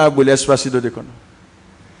a bɛna boli espace dɔ de kɔnɔ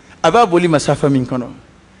a b'a boli masafa min kɔnɔ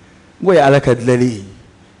n ko ye ala ka dilanli ye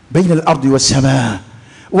bayna al-ardi was-samaa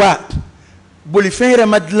wa bolifɛn yɛrɛ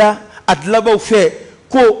ma dilan a dilanbaaw fɛ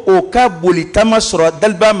ko o ka boli taama sɔrɔ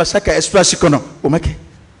daliba masa ka espace kɔnɔ o ma kɛ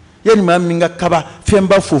yanni maa min ka kaba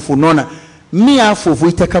fɛnba fofo nɔ na min y'a fofo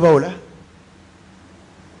i tɛ kaba o la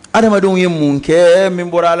adamadenw ye mun kɛ min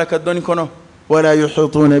bɔra ala ka dɔnni kɔnɔ ولا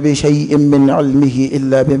يحيطون بشيء من علمه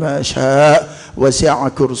إلا بما شاء وسع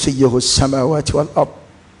كرسيه السماوات والأرض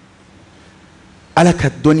على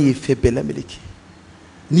كدني في بلا ملك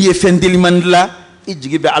ني فندل من لا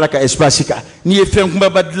يجيب على كاسباسيكا ني فين كما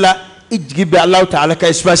بدلا يجيب الله تعالى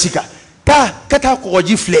كاسباسيكا كتا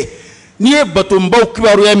كوجي فلي ني باتوم باو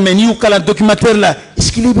كبارو يمنيو كلا دوكيماتير لا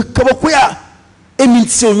اسكلي بكبكويا امين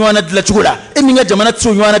تسو نوانا دلا تشولا امين جمانا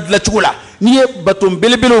تسو نوانا دلا تشولا n'i ye baton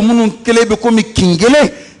belebele minnu kelen bɛ komi kingelen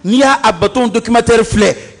n'i y'a baton documentaire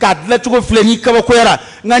filɛ k'a dilan cogo filɛ n'i kabakoyara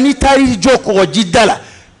nka n'i taar'i jɔ kɔgɔji da la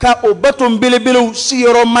ka o baton belebelew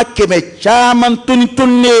sigiyɔrɔma 100 caman toni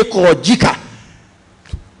ne ye kɔgɔji kan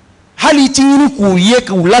hali tini ku ye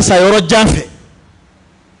ku lasa yoro janfe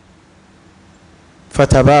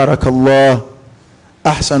fatabarakallah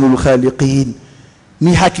ahsanul khaliqin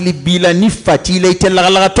ni hakli bila ni fatila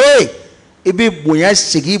itelaga toy ebe bonya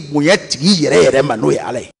sigi bonya tigi yere mano ya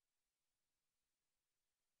alai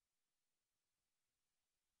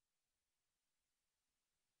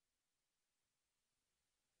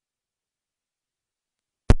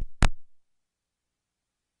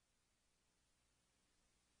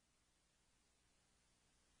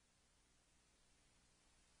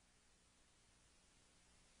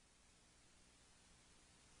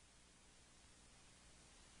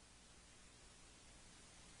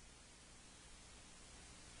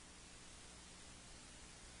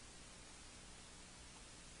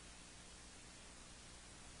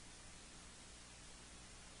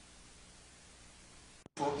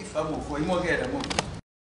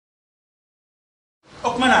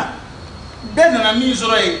okmana ben na mi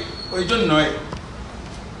zoroy o jon noy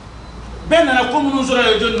ben na ko mun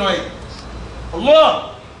zoroy o jon noy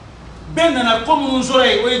Allah ben na ko mun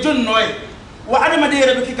zoroy o jon noy wa adama de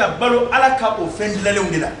rebe kika balo alaka o fendilale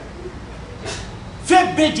undila fe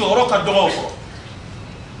be joro ka dogo ko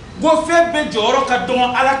go fe be joro ka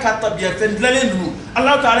dogo alaka tabiya fendilale ndu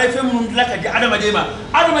Allah ta'ala fe mun ndila ka di adama de ma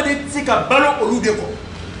adama de tika balo olude ko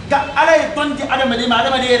ka ala e tonti adama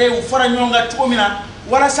de re u fara nyonga tuomina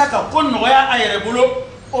wala saka kon no ya ayere bulo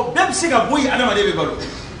o beb siga boyi adama de be balo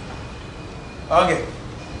okay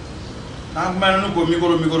am manu go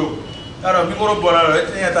migoro ara migoro bolalo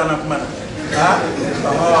etnya ta na kumana ha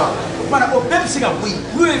mana o beb siga boyi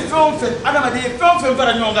lu e fe adama de fe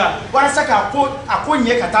fara nyonga wala saka ko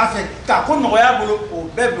akonye kata fe ka kon no ya bulo o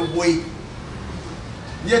beb boyi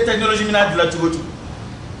ye technology mina de la tugotu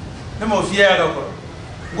mo fiya ga ko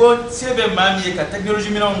go sebe mami ka technology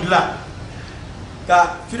mina undla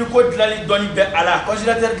ka fini ko dilali doni be ala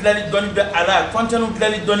congélateur dilali doni be ala contenant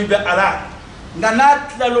dilali doni be ala ngana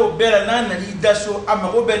tlalo bela na nani daso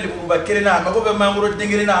amago be libu ba kerena amago be mangoro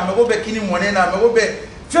dengerena amago be kini monena amago be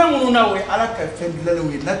femunu na we ala ka fen dilali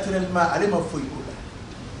we naturellement ale ma foy ko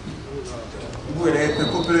go re pe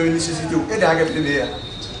ko premier nécessité o ede aga plebe ya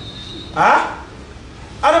ha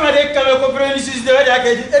ala ma de ka ko premier nécessité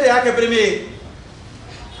ede aga premier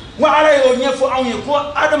wa ala yo nyefo awye ko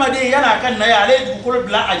adama de yana kan na ya ale du ko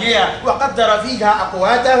bla anyaya wa qaddara fiha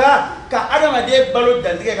aqwataha ka adama de balo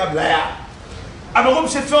dandige ka bla ya amago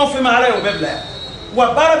se fe ma ala yo be bla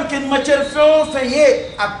wa barab ken matière fe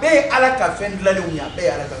ye abe ala ka fen la le unya be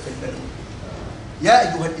ala ka fen la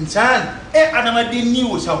ya ayuha insan e adama de ni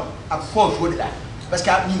wo saw afo ko de la parce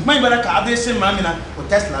que may bala ka abe se mamina o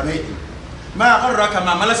tesla me ma gharraka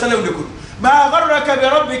ma mala salaw de ko ما غرك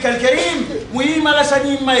بربك الكريم ويما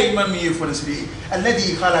لسني ما يمامي فنسري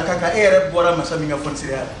الذي خلقك اي رب ورا ما سمي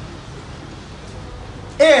فنسري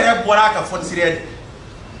اي رب وراك فنسري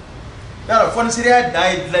يا فنسري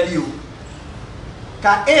داي دلاليو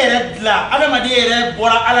كا اي رب لا انا ما دي رب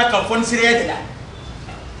ورا على كا فنسري لا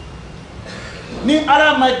ni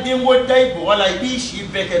ala ma dengo dai bo wala bi shi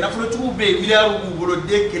beke na flo tu be miliaru bu bolo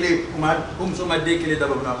dekele ma so ma dekele da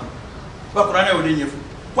babna ba qur'ana o de nyefu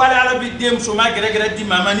wala ala bi dem so ma gere di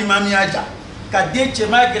mama ni mami aja ka de che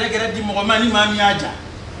ma gere di mo mani mami aja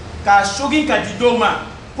ka shogi ka di doma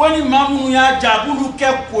ko ni mamu ya ja bulu ke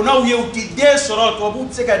ko na uye uti de soro to bu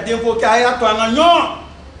se ka de ko ka ya to anga nyo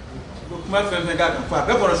ko ma fe ga ka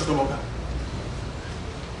be ko so mo ka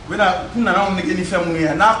wena kunna na on ni ni femu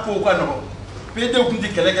ya na ko ka no pe de ku ndi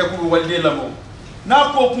kele ke ku walde la mo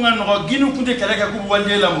na ko ku no ginu ku ndi kele ke ku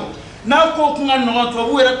walde la mo na ko ku no to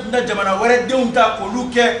bu wera nda jamana wera de unta ko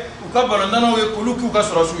luke u ka balonda no we ko luke u ka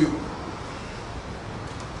soro suyo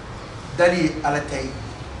dali ala tay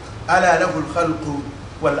ala lahu al khalq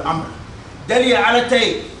wal amr dali ala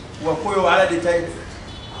tay wa ko ala de tay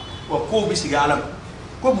wa ko bi siga alam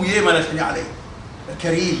ko mu yema la tani alay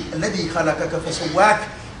الكريم الذي خلقك فسواك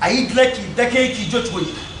عيد لك دكيكي جوتوي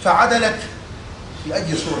فعدلك في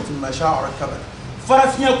أي صورة ما شاء ركبك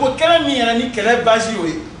فرفنيا كو كلامي يعني كلام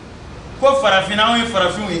باجيوي كو فرفناوي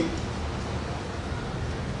فرفنوي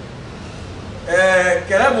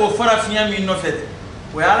كلام وفرفنيا من نفد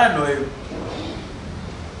ويالا نويو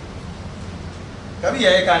كبي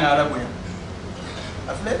يا كان على بويا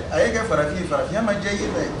أفلت أيك فرفنيا ما جاي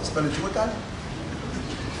سبلتشو كان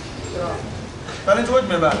فلان توج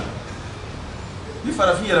مبال دي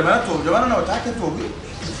فرافيه لما تو جمانا نو تاكي توبي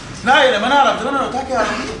ناي لما نعرف جمانا نو تاكي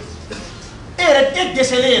عربي ايه رك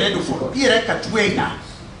دسلي ايه دو فولو ايه رك كتوينا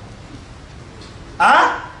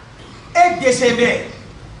ايه دسبي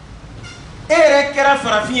ايه رك كرا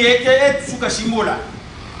فرافيه ايه سوكا شيمولا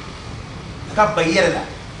كبايرلا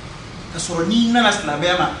كسرني ناس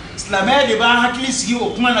إسلامية إسلامية دي بقى هكلي سجي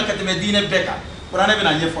وكمان كتب دين بكا قرآن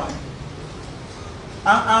بنا يفعل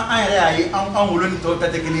رأي ولون توتا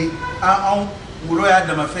تكني ولو يا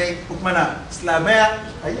دم في وكمان إسلامية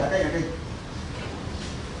أي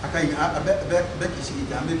أكاي بك سجي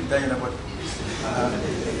جامد بداية نبض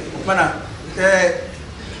وكمان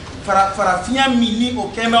farafia mini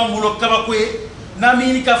o kema mulo kabakwe na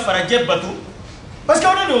mini ka faraje batu parce que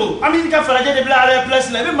on do amini ka faraje de bla ala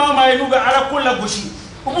place la be mama enu be ala ko la goshi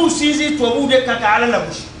o mu sizi to bu de kaka ala la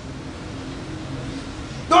goshi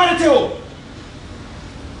do ne teo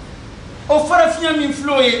o farafia min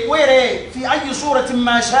floye were fi ayi suratin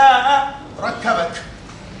ma shaa rakkabak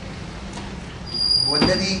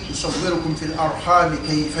والذي يصوركم في الارحام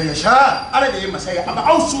كيف يشاء على دي مسايا aba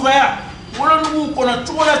au suraya wala nugu kona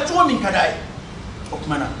tuwa min kadai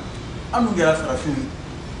okmana anu ngera farafuni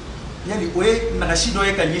yali oye nagashi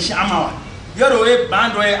doye kan yeshi amawa yaro oye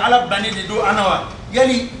bando ye ala bani de do anawa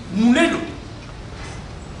yali munedo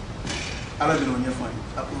ala bino nyafani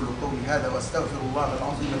aqulu qawli hadha wastaghfirullah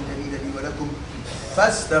al-azim al-jalil li wa lakum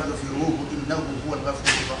fastaghfiruhu innahu huwal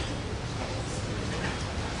ghafurur rahim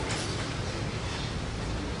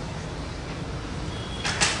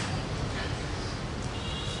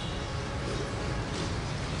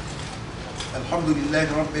الحمد لله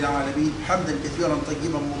رب العالمين حمدا كثيرا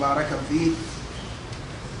طيبا مباركا فيه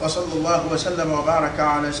وصلى الله وسلم وبارك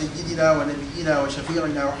على سيدنا ونبينا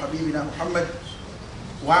وشفيعنا وحبيبنا محمد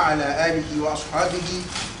وعلى آله وأصحابه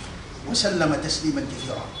وسلم تسليما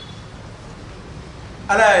كثيرا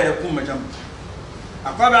ألا يكون مجمع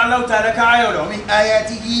أقاب الله تعالى كعاية ومن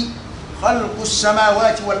آياته خلق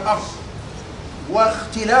السماوات والأرض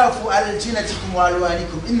واختلاف ألسنتكم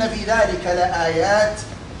وألوانكم إن في ذلك لآيات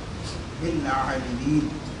للعالمين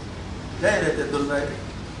لا يتدل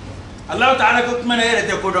الله تعالى كما لا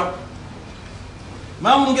يتكون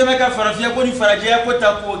ما ممكن ما كفر فيها كوني فرجيا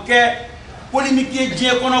كوتا كوكا كوني مكي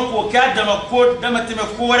جي كونا كوكا دم كود دم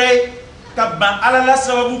تمكوري كبا على لا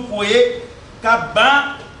سبب كوي كبا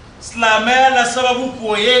سلامة لا سبب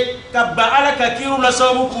كوي كبا على كثير لا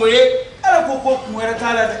سبب كوي على كوكو كوي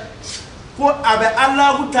تعالى كو أبى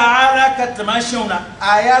الله تعالى كتماشيونا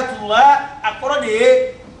آيات الله أقرأ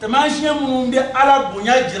تماشي من بي على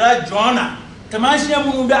بنيا جرا جونا تماشي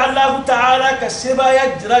من بي الله تعالى كسبايا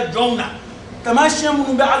جرا جونا تماشي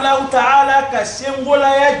من بي الله تعالى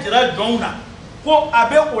كسنغولا جرا جونا كو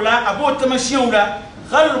ابي اولا ابو تماشي ولا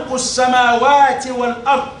خلق السماوات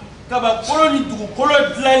والارض كبا كولوني دو كولو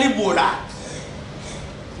دلالي بولا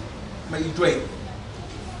ما يجوي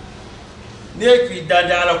نيكي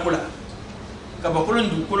دادا على كولا كبا كولوني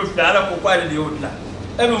دو كولو دالا كو كوالي دي يودلا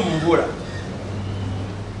ابي مبولا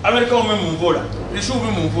America o même mvola les choses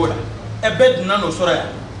même mvola e bed nano soraya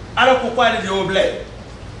ala ko kwali de oble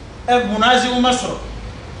e munazi umasro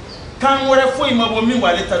kan wore foi mabo min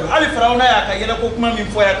wale tadu ali farauna ya ka yela ko kuma min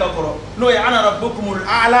foya ka koro no ya ana rabbukumul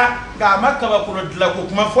a'la ga makka ba ko dilla ko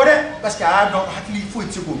kuma fode parce que a do hakli foi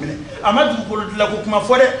ti ko mine amadu ko dilla ko kuma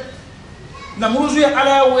fode na muruzu ya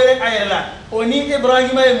ala wore ayela oni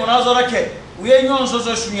ibrahima e munazara ke uye nyon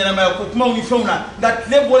soso shunyana ma ko kuma uni fona dat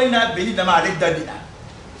le bolina beni dama ale dadina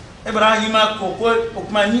إبراهيم كوكو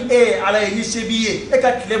وكماني على يسبيه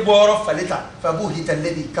إكتل بورو فلتا فبوهت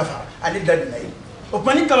الذي كفر على الدنيا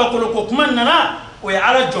وكماني كلا كوكمان ننا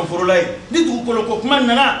ويعلى جنفر لاي ندو كلا كوكمان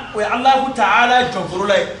ننا ويعلى تعالى جنفر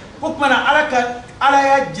لاي كوكمان على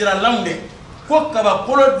يجرى لونده كوكبا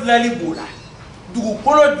كلا دلالي بولا دو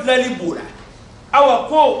كلا دلالي بولا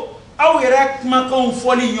أو يراك ما كون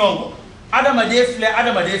فولي يوم أدم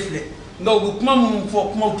ديفلي نو كوكمان من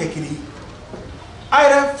فوق ما تكني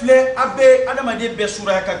ayra fle abe adama de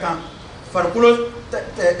besura kaka farkulo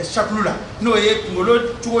shaklula no ye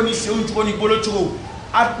ngolo chugoni seun chugoni bolo chugo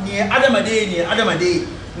ni adama de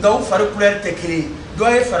ngaw farkulo tekri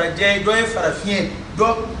doye faraje doye farafien do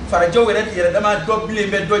farajo wera yera dama do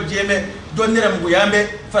bilembe do jeme do niram guyambe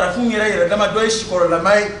farafun yera dama doye shikoro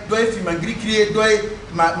lamai doye fimangri kriye doye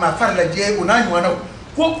ma farla je unani wana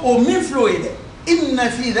ko o min floide inna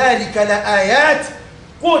fi dhalika la ayat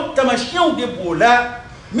ko tamashiyon de bola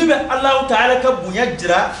mibe Allah ta'ala ka bunya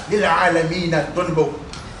jira lil alamin donbo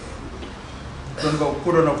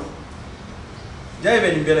kudono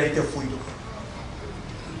jaybe ni bela ite fuido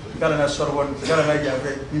gala na sorbon gala na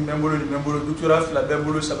jabe ni membolo dutura fla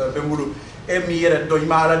bembolo saba bembolo e mi yere do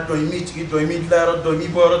mala do mi tigi do mi laro do mi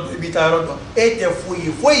boro do mi taro do ete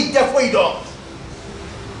fuido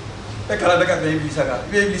e kala daga be iblisa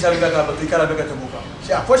ga ba to kala daga tabuka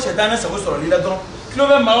si afo shetana sabo soro lila don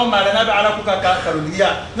kilobe mawo mala na be ala ku ka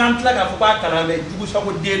kaludiya nam tla ka fuka kala me dugu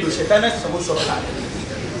sako de do shetana sabo soro la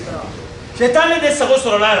Shetane de sago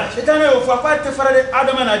sorolala. Shetane o fa pa te fara de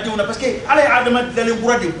adama na diuna parce que ala adama dalen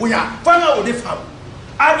gura de bunya. Fanga o de fam.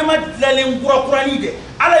 Adama dalen gura qurani de.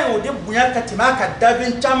 Ala o de bunya katima ka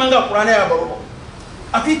dabin chamanga qurani ya baro.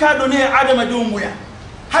 Afika donne adama de bunya.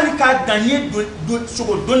 Hali ka gagner do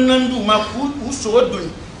sogo donnandu ma ku sogo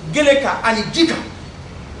don geleka ani jika.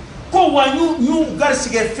 Ko wanyu ñu gar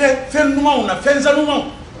sige fen numa na fen zaluma.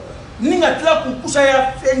 Ninga tla ku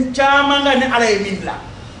kusaya fen chamanga ne ala minla.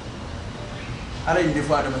 Ala inde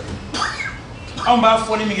fo adama on ba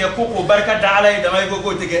foni mi ko barka da ala da may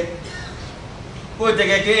ko tege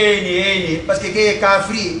ke ni parce que ke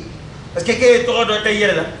kafri parce que ke to do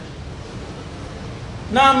tayela la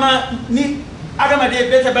na ma ni adama de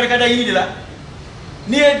beta barka da yidi la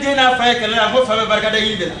ni de na fa ke la mo fa barka da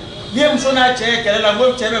yidi la ni muso na che ke la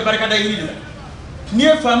mo che barka da yidi la ni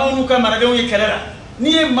fa ma nu ka mara de wi ke la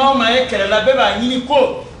ni ma ma e ke la be ba ni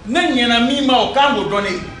ko nan yana mi ma o kango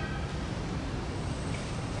doni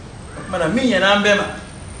mana min yana mbema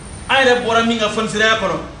ayre bora minga fonsira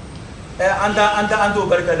kono ando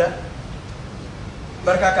barkada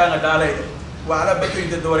barka kana dalay wa ala batu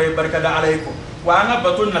inde dore barkada alayko wa ana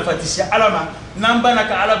batun nafatisi alama nambana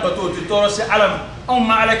ka ala batu ti torose alama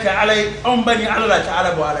ma alaka alay bani ala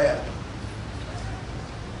ta'ala bu alaya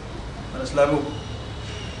islamu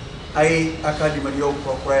ay akadima yow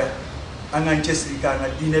ko koya angan chesri kana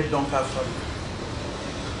dine don ka fa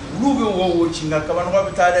Lube wo chinga kabano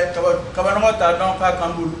bitade kabano ta don ka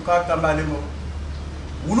kambulu ka kambale mo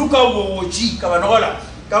wuluka wo chi kabano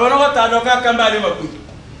ta don ka kambale mo ku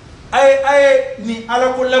ay ni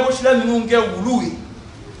ala ko la ko shila mi nge wuluwi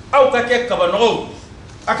aw ka ke kabano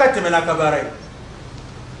aka temena kabare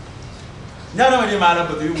nyana ma di mala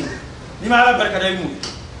bato yumu ni mala barka da yumu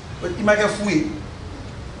imaka fuye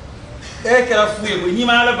kera fuye ko ni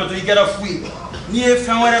mala bato ikera fuye ni e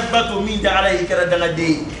fawara bato min da ala ikera daga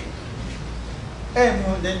de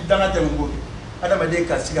mo de danga te ngo adama de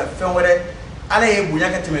ka siga fen wore ala e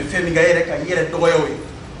bunya ka teme fe mi ga yere ka yere dogo yoy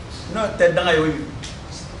no te danga yoy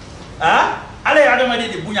ala e adama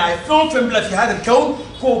de bunya e fen bla fi hada kawn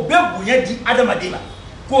ko be bunya di adama de ma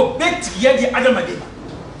ko be tiya di adama de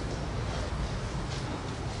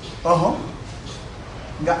ma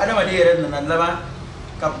nga adama de yere nan lama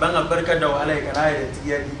ka banga barka da ala e kana yere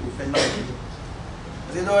tiya di ko fen ma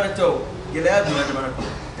de do wara to gela du na jamana ko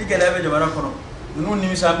ti gela be jamana ko nous ni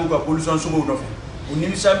misambu ko pollution sugo do fe ni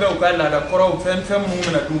misambe o kala da koro fen mu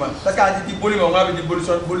mena duma parce que ati di boli mo ngabe di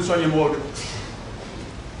pollution ye mo do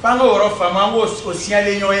fango woro fama ngo o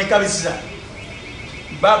signale nyoy kabisa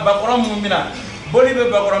ba koro mu mena boli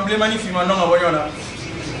be ba koro blema ni fima no ngabo nyona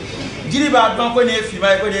jiri ba don ko ne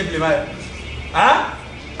fima ko ne blema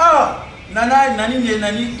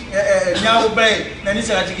nani nyaawo bay nani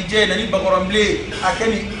sagati je nani ba koro ble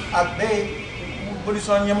akeni abe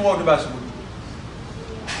pollution ye mo do basu ko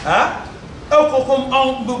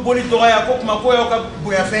on boli doya ko kuma ko yo ka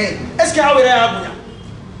buya fe est-ce que awere ya buya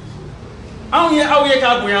awiye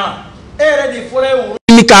ka buya ere di fole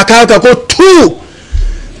ni kaka ko tu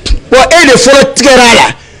wa ele fole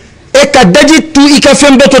tigerala ka daji tu ika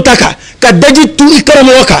fembe to taka ka daji tu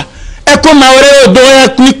ikaramo waka ko mawre doya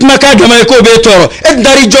ni kuma ka dama ko be toro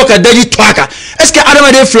dari joka daji twaka est-ce que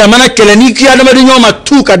adama de flamana keleni ki adama de nyoma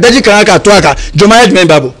tu ka daji ka twaka joma yed men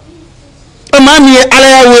babo mami ala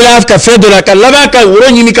ya wala ka fe de la ka laba ka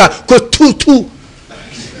woro nyimi ka ko tu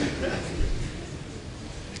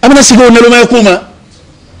amna sigo ne lo ma kuma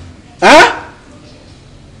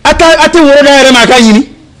ata woro daire ma ka yini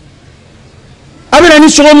abena ni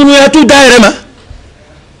sogo mu ya tu daire ma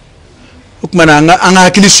hukmana anga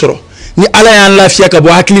hakili soro ni ala ya lafiya ka bo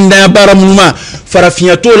hakili nda bara munuma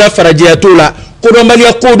farafiya to la farajiya to la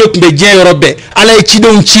kodombaliya ko do kumbe je yorobe ala e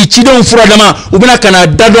cidon fura dama ubina kana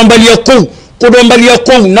dadombaliya ko kodombaliya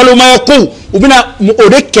ko naluma ko ubina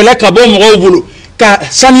ode kela ka bo mo bulu ka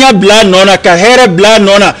sanya bla nona ka here bla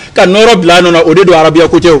nona ka noro bla nona ode do arabiya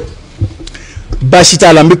ko tew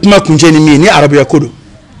basita la mbikuma kunje ni arabiya ko do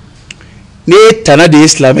ne tana de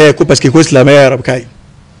islamé ko parce que ko islamé arab kai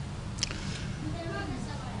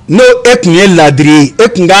no eknye ladri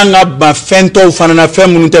eknganga ba fento fanana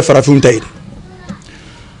femunte farafunta ide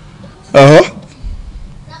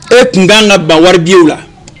eknganga ba warbiula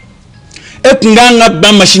eknganga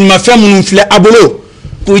ba machine ma femunun fle abolo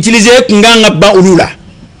pour utiliser eknganga ba ulula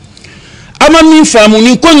ama min famu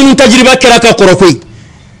ni ko nyun tajriba keraka korokoi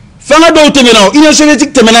fanga do temena union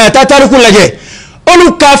soviétique temena ta tariku laje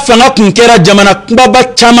olu ka fanga kun kera jamana baba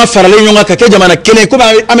chama farale nyonga ka ke jamana kele ko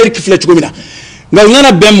amerique fle chugomina nga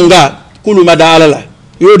ngana bemunga kulu madala la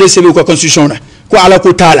yo de selu ko constitution na ko ala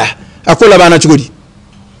ko tala akola bana chugodi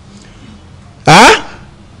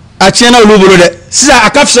a tiena ulu bolo de sisa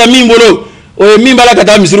akafsa min bolo o ye min bala ka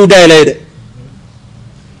taa misiriw dayɛlɛ ye dɛ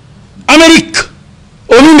Amérique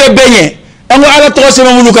o min bɛ bɛɛ ɲɛ an ko ala tɔgɔ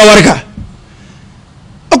sɛbɛn olu ka wari kan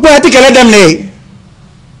o kuma a tɛ kɛlɛ daminɛ ye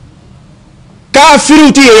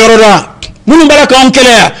kafiriw tɛ yen yɔrɔ dɔn minnu bala k'anw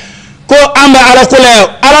kɛlɛ yan ko an bɛ ala ko la yan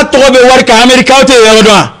ala tɔgɔ bɛ wari kan Amérique aw tɛ yen yɔrɔ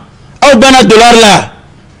dɔn aw bɛnna dollar la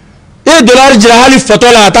e ye dollar jira hali fatɔ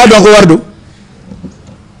la a t'a dɔn ko wari don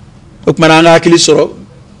o kuma an ka hakili sɔrɔ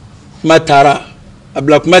kuma taara a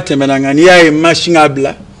bila kuma tɛmɛna nka n'i y'a ye machine a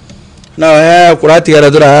bila n'a kuran tigɛra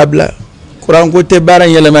dɔrɔn a y'a bila kuran ko tɛ baara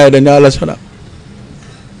in yɛlɛma yɛrɛ ni ala sɔnna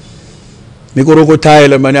mikoro ko t'a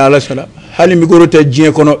yɛlɛma ni ala sɔnna hali mikoro tɛ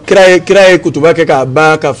diɲɛ kɔnɔ kira ye kutuba kɛ k'a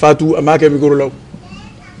ban ka fatu a m'a kɛ mikoro la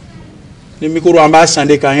ni mikoro an b'a san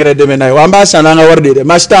de k'an yɛrɛ dɛmɛ n'a ye wa an b'a san n'an ka wari de dɛ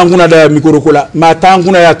maa si t'an kunna da mikoro ko la maa t'an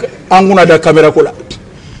kunna da kamera ko la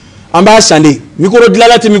an b'a san de mikoro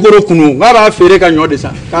dilanla tɛ mikoro kunu nka b'a feere ka ɲɔ de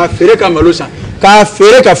san k'a feere ka malo san k'a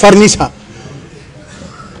feere ka farini san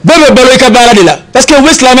bɛɛ bɛ balo i ka baara de la parce que u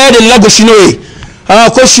bɛ silamɛya de lagosi n'o ye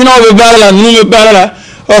ko siniwaw bɛ baara la ninnu bɛ baara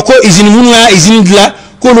la ko usine minnu y'a usine dilan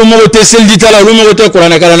k'olu mago tɛ selidita la olu mago tɛ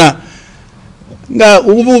kuranɛ kalan na nka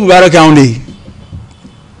u b'u baara kɛ anw de ye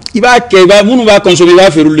i b'a kɛ minnu b'a consommer i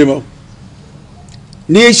b'a feere olu de ma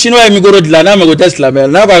ni siniwa ye mikoro dilan n'a mago tɛ silamɛya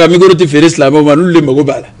la n'a ko a ka mikoro tɛ feere silamɛw ma n'olu de mago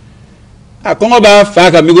b'a la a kɔngɔ b'a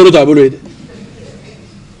fa ka mikoro to a bolo ye dɛ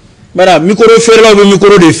bana mikoro feerelaw bɛ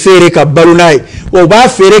mikoro de feere ka balo n'a ye o b'a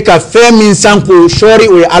feere ka fɛn min san k'o sɔɔri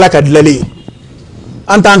o ye ala ka dilanlen ye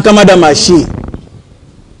an t'an kama da maa si ye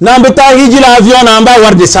n'an bɛ taa hiji la avion na an b'a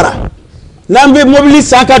wari de sara n'an bɛ mobili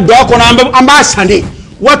san ka don a kɔnɔ an b'a san de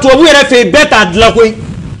wa tubabu yɛrɛ fɛ yen bɛɛ t'a dilan koyi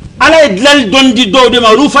ala ye dilanli dɔnni di dɔw de ma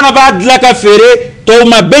olu fana b'a dilan ka feere tɔw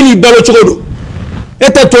ma bɛɛ n'i balo cogo don e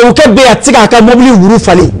tɛ tubabukɛ bɛ yen a tɛ se k'a ka mobili wuru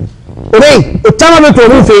falen o bɛ yen o caman bɛ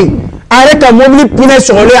tubabuw fɛ yen a yɛrɛ ka mobili pinɛ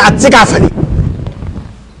sɔgɔlen a tɛ se k'a falen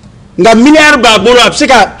nka miliyari b'a bolo a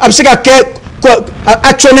bɛ se ka kɛ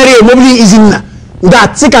actionnaire ye mobili usine na nka a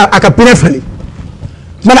tɛ se k'a ka pinɛ falen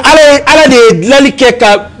mana ala de ye dilanli kɛ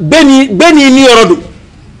ka bɛɛ n'i ni yɔrɔ don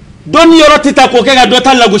dɔ ni yɔrɔ tɛ taa k'o kɛ ka dɔ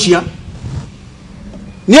ta lagosi yan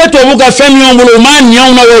n'i ye tubabu ka fɛn min y'anw bolo u m'a ɲɛ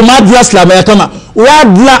anw na u m'a dilan silamɛya kama u y'a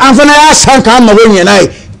dilan an fana y'a san k'an mago ɲɛ n'a ye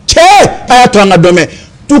cɛ a y'a to an ka dɔn mɛ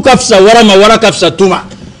tu ka fisa wara ma wara ka fisa tu ma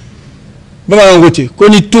bamananw ko ten ko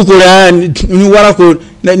ni tu ko ni wara ko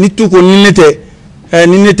ni tu ko ni ne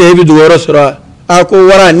tɛ e bɛ dogo yɔrɔ sɔrɔ a ko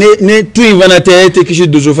wara ni tu in fana tɛ e tɛ kisi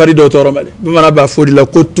dosofari dɔw tɔɔrɔ ma dɛ bamanan b'a fɔ de la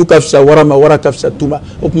ko tu ka fisa wara ma wara ka fisa tu ma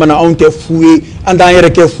o tuma na anw tɛ fu ye an t'an yɛrɛ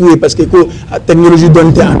kɛ fu ye parce que ko technologie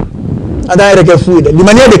dɔnni tɛ an t'an yɛrɛ kɛ fu ye dɛ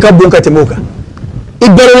limaniya de ka bon ka tɛmɛ o kan i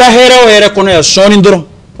balola hɛrɛ o hɛrɛ kɔnɔ yan sɔɔni dɔrɔn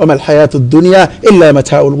wa mal hayatu dunya illa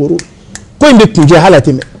mata'ul ghurur ko in bɛ kuncɛ hali a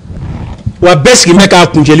tɛ mɛn wa bɛɛ sigilen bɛ k'a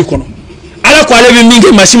kuncɛli kɔnɔ ala ko ale bɛ min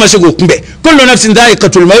kɛ maa si ma se k'o kunbɛn kullu nafsin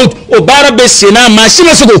dha'iqatul maut o baara bɛ sen na maa si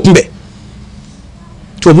ma se k'o kunbɛn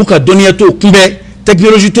tubabu ka dɔnniya t'o kunbɛn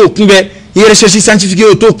technologie t'o kunbɛn recherche scientifique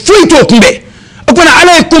o t'o foyi t'o kunbɛn o kumana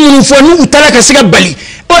ala ye ko minnu fɔ n'u taara ka se ka bali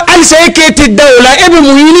halisa e k'e tɛ da o la e bɛ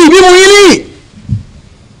mun ɲini i bɛ mun ɲini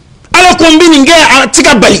ala ko n bɛ nin kɛ a tɛ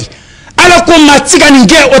ka bali ala ko maa tɛ se ka nin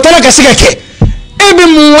kɛ o taara ka se ka kɛ e bɛ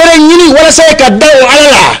mun wɛrɛ ɲini walasa e ka da o ala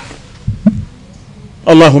la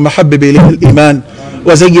اللهم حبب إلينا الإيمان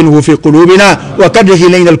وزينه في قلوبنا وكره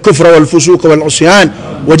إلينا الكفر والفسوق والعصيان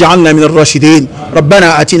واجعلنا من الراشدين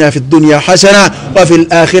ربنا آتنا في الدنيا حسنة وفي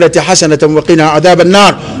الآخرة حسنة وقنا عذاب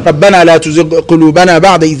النار ربنا لا تزغ قلوبنا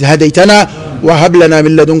بعد إذ هديتنا وهب لنا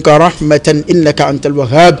من لدنك رحمة إنك أنت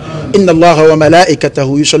الوهاب إن الله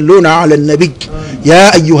وملائكته يصلون على النبي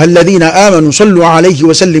يا أيها الذين آمنوا صلوا عليه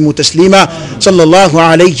وسلموا تسليما صلى الله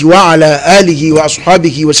عليه وعلى آله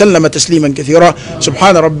وأصحابه وسلم تسليما كثيرا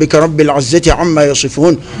سبحان ربك رب العزة عما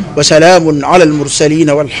يصفون وسلام على المرسلين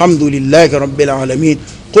والحمد لله رب العالمين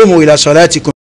قوموا إلى صلاتكم